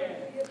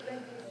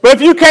 But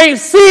if you can't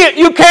see it,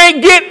 you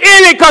can't get in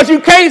it because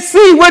you can't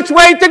see which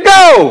way to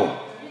go.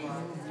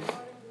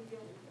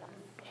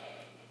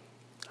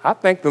 I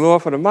thank the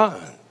Lord for the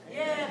mind.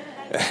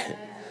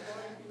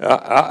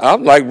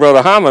 I'm like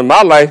Brother Hyman.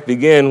 My life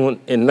began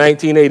in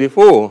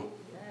 1984.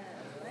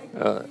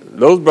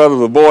 Those brothers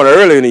were born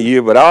early in the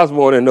year, but I was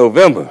born in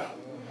November.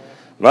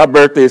 My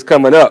birthday is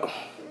coming up,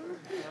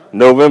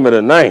 November the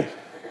 9th.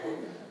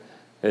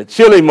 A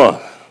chilly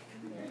month,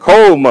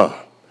 cold month.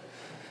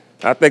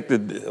 I think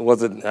it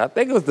was the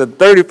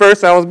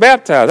 31st I was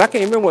baptized. I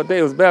can't remember what day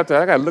I was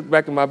baptized. I got to look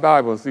back in my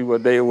Bible and see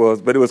what day it was,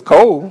 but it was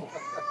cold.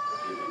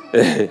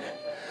 And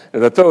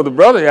I told the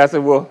brother, I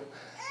said, well,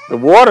 the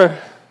water,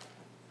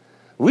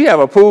 we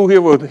have a pool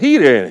here with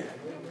heater in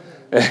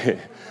it.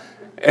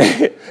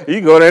 You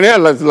can go in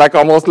there, it's like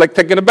almost like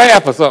taking a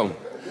bath or something,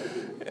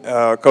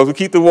 because we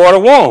keep the water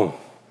warm.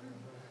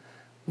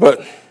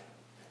 But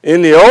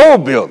in the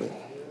old building,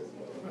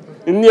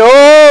 the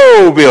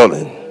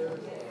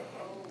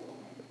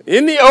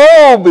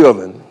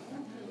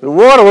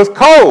water was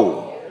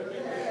cold.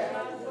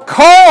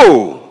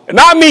 Cold. And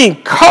I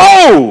mean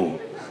cold.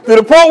 To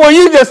the point where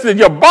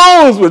your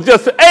bones would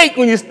just ache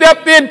when you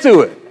stepped into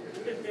it.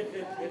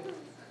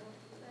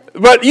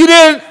 But you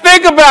didn't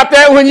think about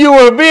that when you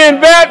were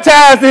being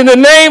baptized in the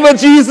name of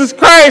Jesus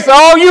Christ.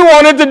 All you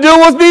wanted to do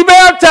was be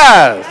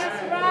baptized.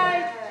 That's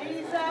right,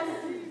 Jesus.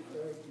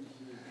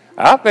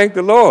 I thank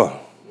the Lord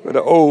for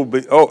the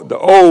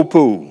old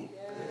pool.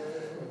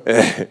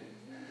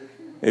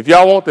 If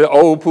y'all want the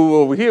old pool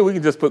over here, we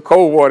can just put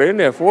cold water in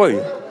there for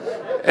you.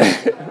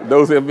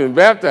 Those who have been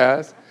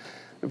baptized,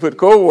 we put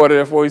cold water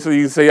there for you so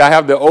you can say, I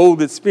have the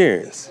old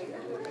experience.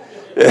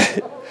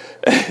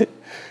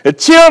 It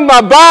chilled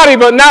my body,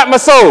 but not my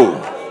soul.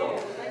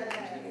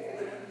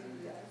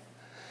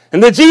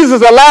 And then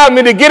Jesus allowed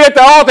me to get at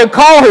the altar and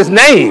call his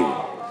name.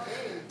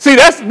 See,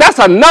 that's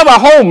another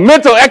whole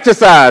mental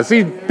exercise.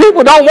 See,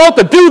 people don't want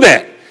to do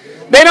that.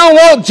 They don't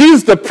want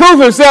Jesus to prove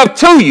himself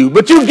to you,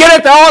 but you get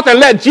at the altar and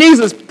let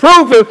Jesus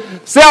prove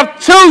himself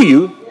to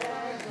you.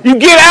 You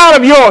get out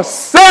of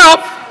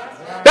yourself.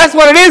 That's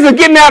what it is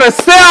getting out of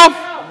self.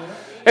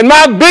 And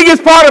my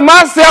biggest part of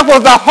myself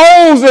was the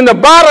holes in the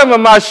bottom of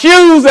my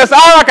shoes. That's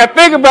all I could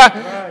think about.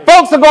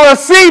 Folks are going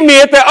to see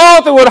me at the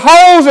altar with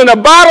holes in the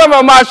bottom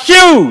of my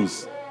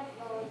shoes.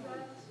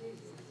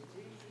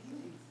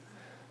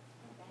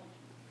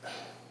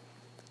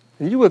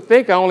 And you would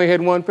think I only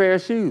had one pair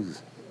of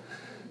shoes.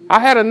 I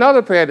had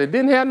another pair that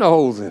didn't have no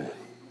holes in it.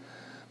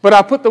 But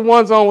I put the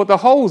ones on with the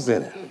holes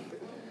in it.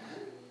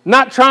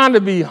 Not trying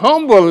to be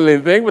humble or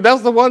anything, but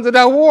that's the ones that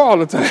I wore all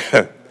the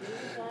time.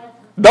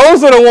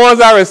 Those are the ones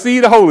I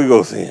received the Holy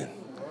Ghost in.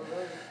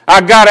 I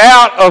got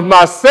out of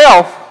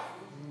myself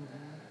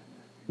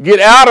Get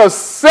out of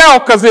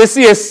self, because they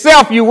see as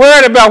self, you're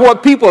worried about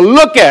what people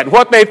look at,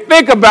 what they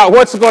think about,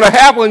 what's going to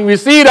happen when you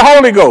receive the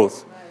Holy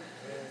Ghost.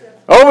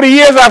 Over the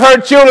years, I've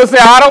heard children say,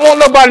 I don't want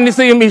nobody to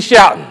see me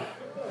shouting.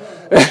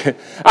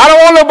 I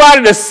don't want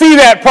nobody to see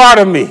that part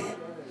of me.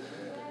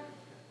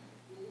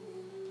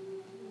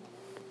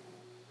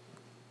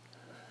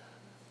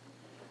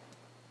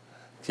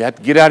 You have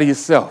to get out of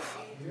yourself.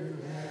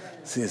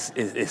 See,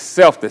 it's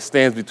self that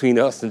stands between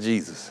us and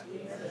Jesus.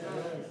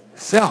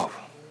 Self.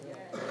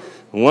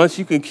 Once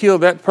you can kill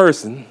that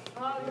person,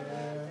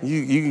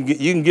 you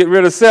can get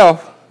rid of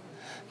self.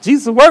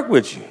 Jesus will work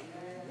with you.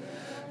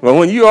 But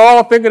when you're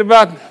all thinking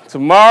about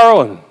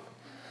tomorrow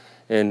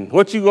and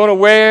what you're going to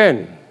wear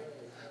and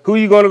who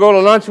you're going to go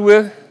to lunch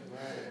with,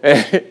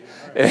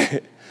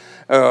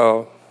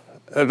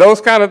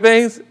 those kind of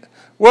things,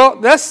 well,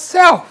 that's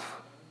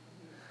self.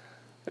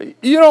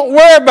 You don't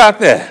worry about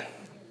that.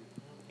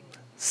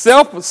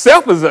 Self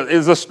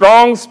is a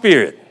strong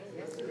spirit.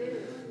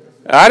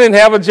 I didn't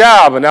have a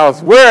job, and I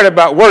was worried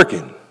about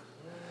working.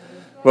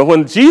 But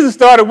when Jesus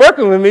started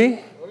working with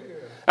me,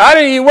 I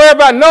didn't even worry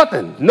about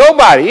nothing,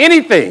 nobody,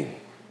 anything.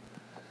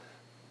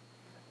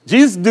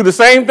 Jesus do the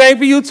same thing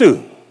for you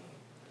too.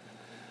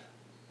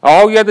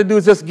 All you have to do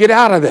is just get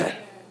out of that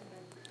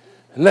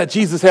and let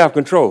Jesus have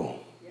control.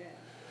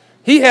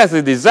 He has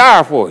a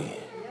desire for you.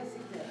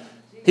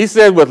 He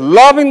said, with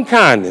loving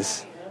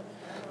kindness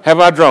have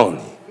I drawn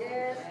thee.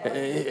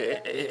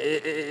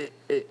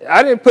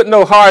 I didn't put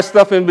no hard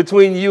stuff in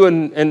between you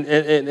and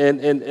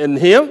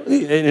him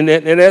in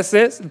that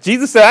sense.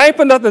 Jesus said, I ain't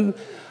put nothing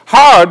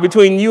hard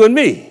between you and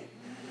me.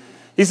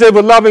 He said,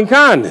 with loving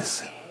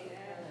kindness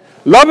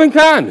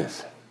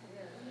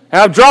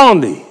have drawn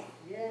thee.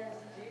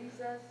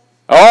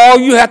 All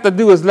you have to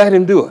do is let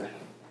him do it.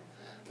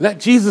 Let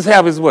Jesus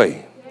have his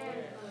way.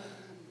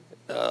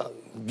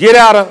 Get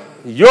out of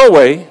your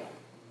way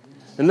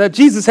and let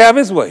Jesus have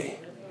his way.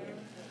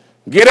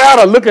 Get out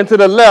of looking to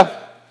the left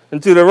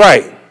and to the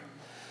right.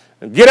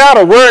 Get out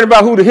of worrying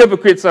about who the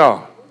hypocrites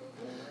are.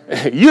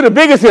 You're the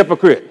biggest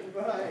hypocrite.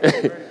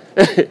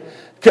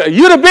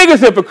 You're the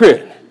biggest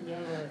hypocrite.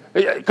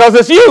 Because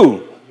it's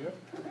you.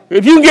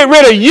 If you can get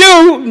rid of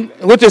you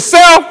with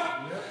yourself,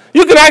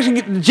 you can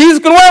actually, Jesus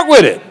can work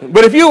with it.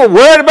 But if you're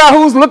worried about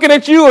who's looking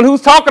at you and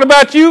who's talking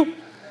about you,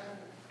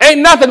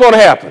 ain't nothing going to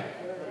happen.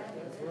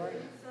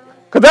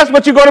 Because that's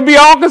what you're going to be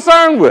all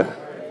concerned with.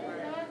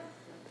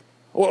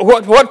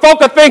 What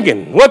folk are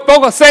thinking, what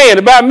folk are saying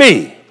about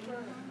me.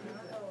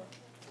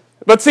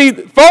 But see,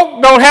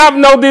 folk don't have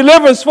no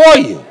deliverance for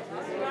you.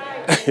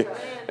 They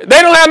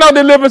don't have no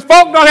deliverance.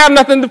 Folk don't have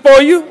nothing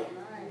for you.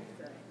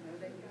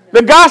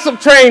 The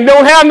gossip train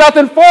don't have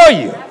nothing for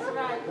you.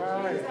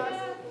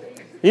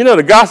 You know,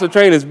 the gossip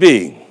train is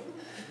big.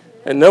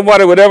 And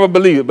nobody would ever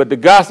believe it, but the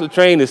gossip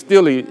train is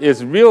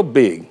real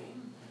big.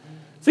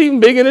 It's even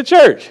big in the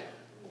church.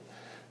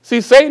 See,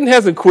 Satan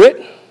hasn't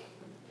quit.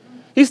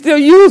 He still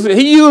uses it.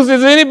 He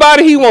uses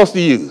anybody he wants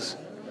to use.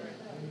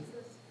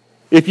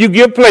 If you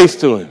give place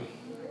to him.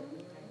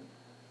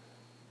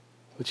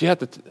 But you have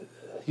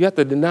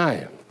to deny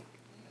him.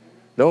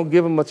 Don't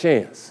give him a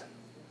chance.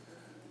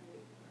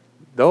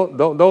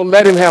 Don't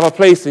let him have a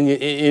place in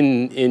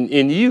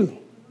you.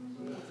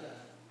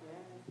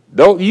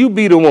 Don't you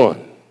be the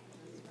one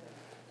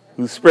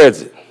who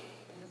spreads it.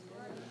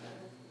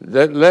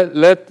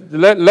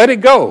 Let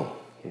it go.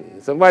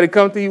 Somebody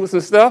come to you with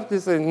some stuff,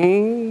 just say,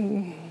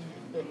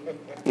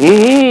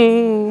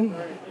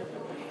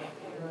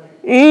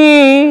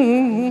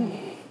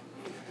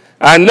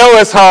 I know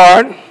it's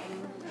hard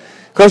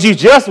because you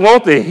just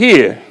want to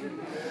hear.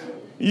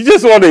 You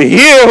just want to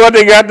hear what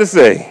they got to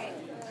say.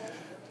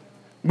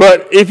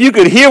 But if you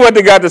could hear what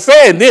they got to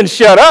say and then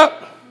shut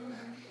up,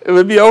 it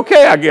would be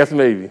okay, I guess,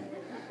 maybe.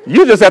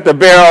 You just have to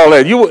bear all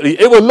that.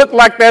 It would look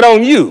like that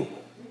on you.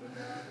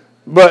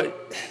 But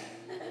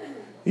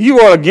you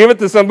want to give it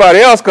to somebody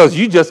else because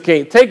you just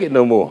can't take it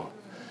no more.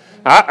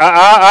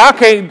 I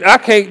can't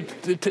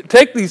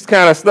take these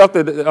kind of stuff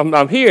that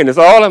I'm hearing. It's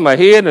all in my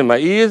head and my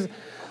ears.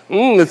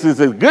 This is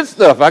good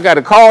stuff. I got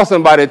to call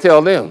somebody and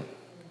tell them.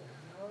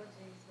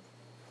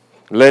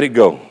 Let it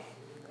go.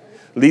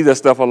 Leave that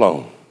stuff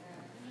alone.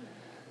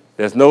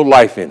 There's no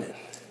life in it.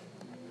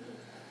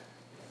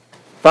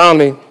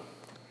 Finally,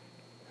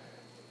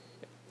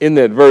 in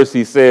that verse,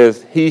 he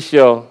says, he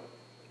shall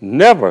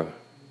never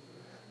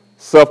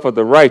suffer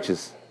the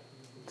righteous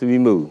to be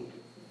moved.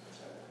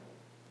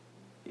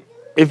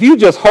 If you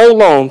just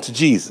hold on to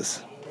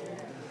Jesus,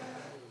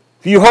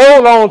 if you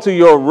hold on to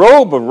your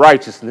robe of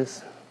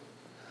righteousness,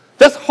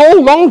 just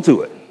hold on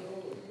to it.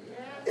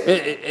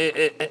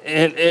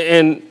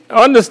 And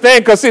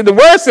understand, because see, the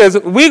word says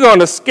we're going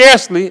to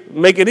scarcely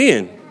make it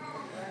in.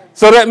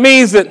 So that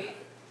means that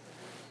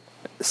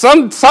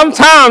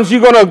sometimes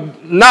you're going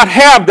to not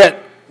have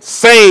that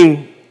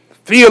same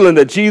feeling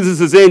that Jesus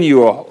is in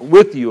you or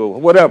with you or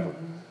whatever.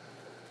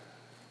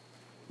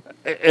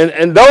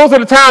 And those are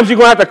the times you're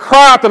going to have to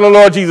cry out to the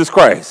Lord Jesus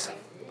Christ.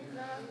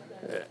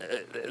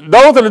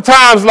 Those are the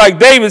times, like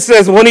David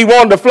says, when he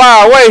wanted to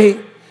fly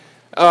away,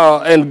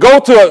 and go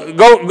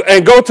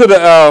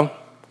to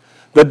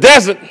the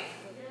desert,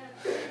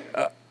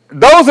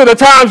 those are the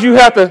times you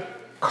have to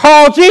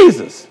call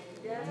Jesus.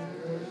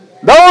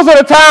 Those are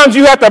the times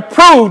you have to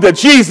prove that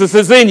Jesus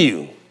is in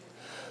you.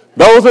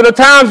 Those are the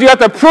times you have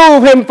to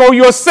prove him for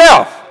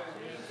yourself.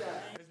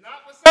 It's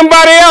not for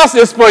somebody else,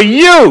 it's for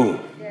you.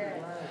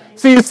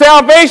 See,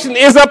 salvation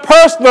is a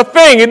personal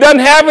thing. It doesn't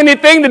have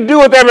anything to do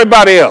with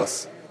everybody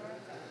else.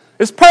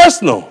 It's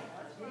personal.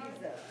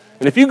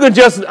 And if you could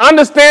just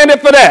understand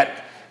it for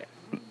that,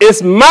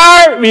 it's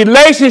my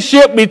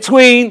relationship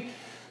between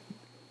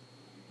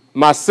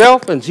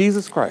myself and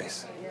Jesus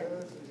Christ.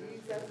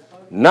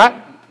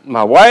 Not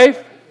my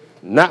wife,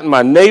 not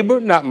my neighbor,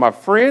 not my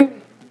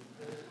friend,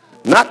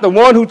 not the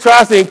one who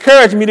tries to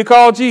encourage me to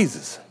call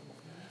Jesus.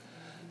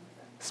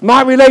 It's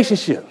my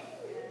relationship.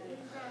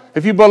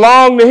 If you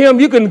belong to him,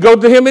 you can go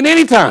to him at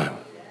any time.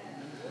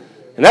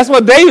 And that's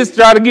what David's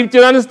trying to get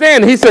you to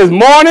understand. He says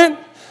morning,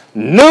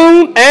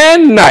 noon,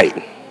 and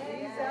night.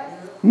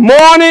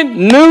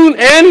 Morning, noon,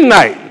 and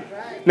night.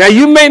 Now,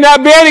 you may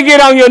not be able to get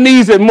on your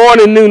knees at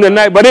morning, noon, and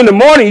night, but in the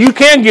morning, you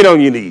can get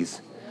on your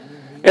knees.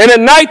 And at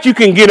night, you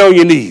can get on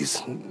your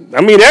knees.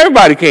 I mean,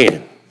 everybody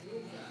can.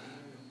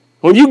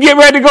 When you get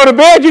ready to go to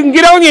bed, you can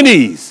get on your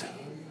knees.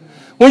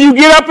 When you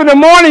get up in the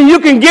morning, you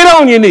can get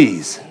on your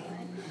knees.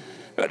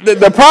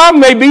 The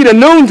problem may be the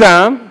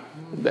noontime.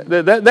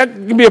 That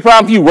can be a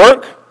problem if you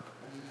work,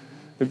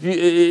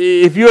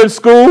 if you're in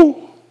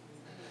school.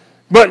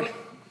 But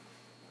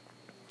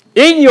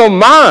in your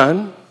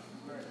mind,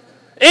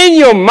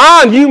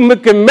 you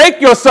can make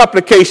your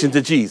supplication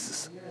to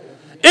Jesus.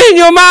 In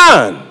your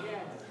mind.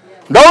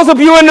 Those of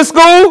you in the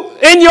school,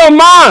 in your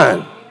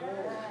mind,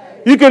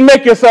 you can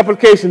make your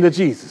supplication to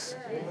Jesus.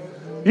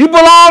 You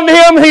belong to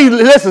him, he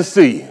listens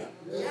to you.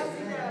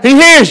 He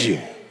hears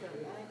you.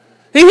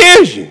 He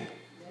hears you.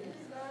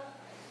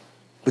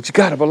 But you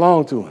got to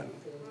belong to him.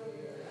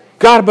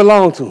 Got to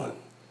belong to him.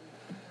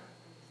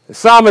 The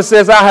psalmist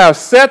says, I have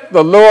set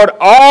the Lord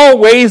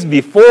always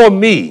before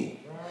me.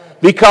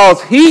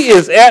 Because he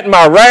is at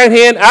my right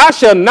hand, I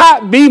shall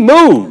not be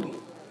moved.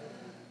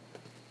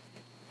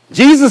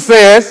 Jesus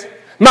says,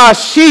 my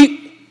sheep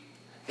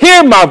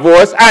hear my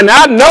voice, and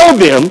I know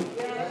them,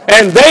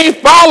 and they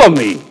follow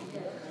me.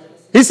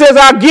 He says,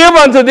 I give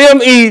unto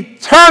them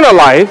eternal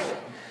life,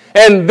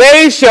 and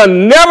they shall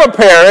never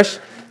perish,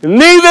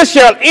 neither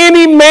shall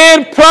any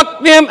man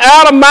pluck them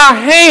out of my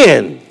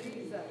hand.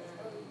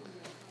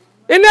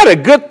 Isn't that a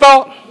good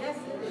thought?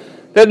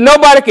 That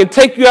nobody can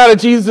take you out of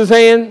Jesus'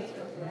 hand?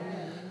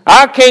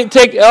 I can't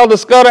take Elder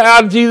Scudder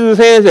out of Jesus'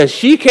 hands, and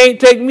she can't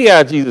take me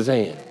out of Jesus'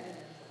 hand.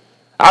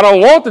 I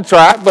don't want to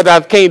try it, but I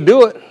can't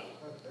do it.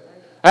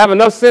 I have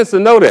enough sense to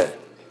know that.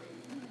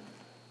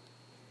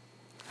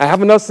 I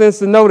have enough sense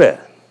to know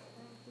that.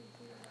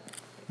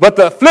 But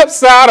the flip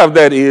side of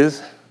that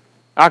is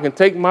I can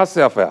take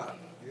myself out.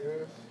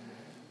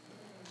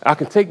 I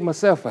can take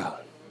myself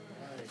out.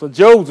 So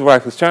Job's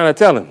wife was trying to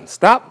tell him,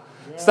 stop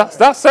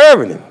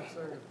serving him.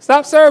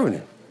 Stop serving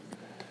him.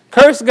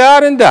 Curse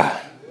God and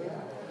die.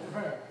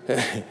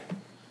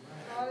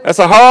 That's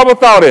a horrible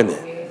thought, isn't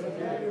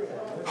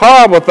it?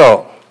 Horrible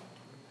thought.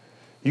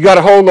 You got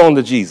to hold on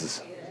to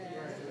Jesus.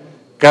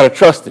 Got to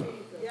trust him.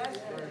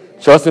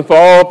 Trust him for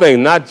all things,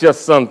 not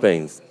just some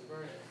things.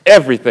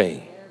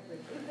 Everything.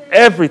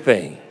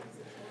 Everything.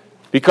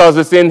 Because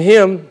it's in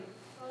him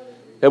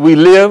that we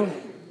live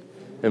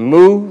and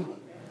move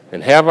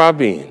and have our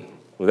being.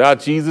 Without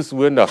Jesus,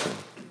 we're nothing.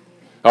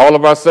 All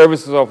of our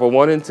services are for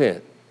one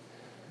intent.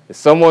 If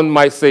someone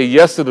might say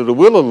yes to the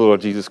will of the Lord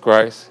Jesus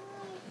Christ,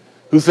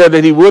 who said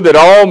that he would that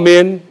all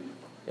men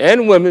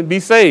and women be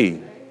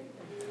saved,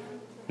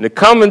 and to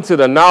come into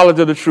the knowledge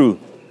of the truth.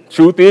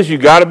 Truth is, you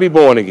got to be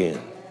born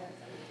again.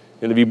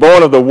 And to be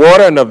born of the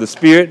water and of the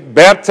Spirit,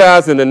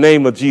 baptized in the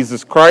name of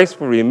Jesus Christ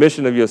for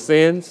remission of your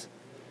sins.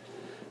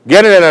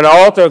 Getting at an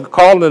altar,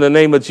 calling in the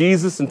name of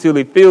Jesus until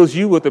he fills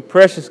you with the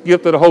precious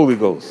gift of the Holy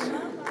Ghost.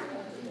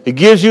 He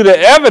gives you the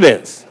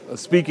evidence of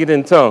speaking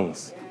in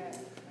tongues,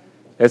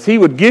 as he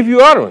would give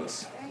you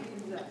utterance.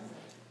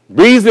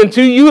 Breathes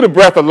into you the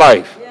breath of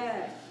life.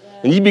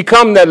 And you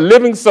become that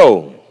living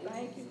soul.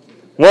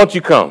 Won't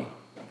you come?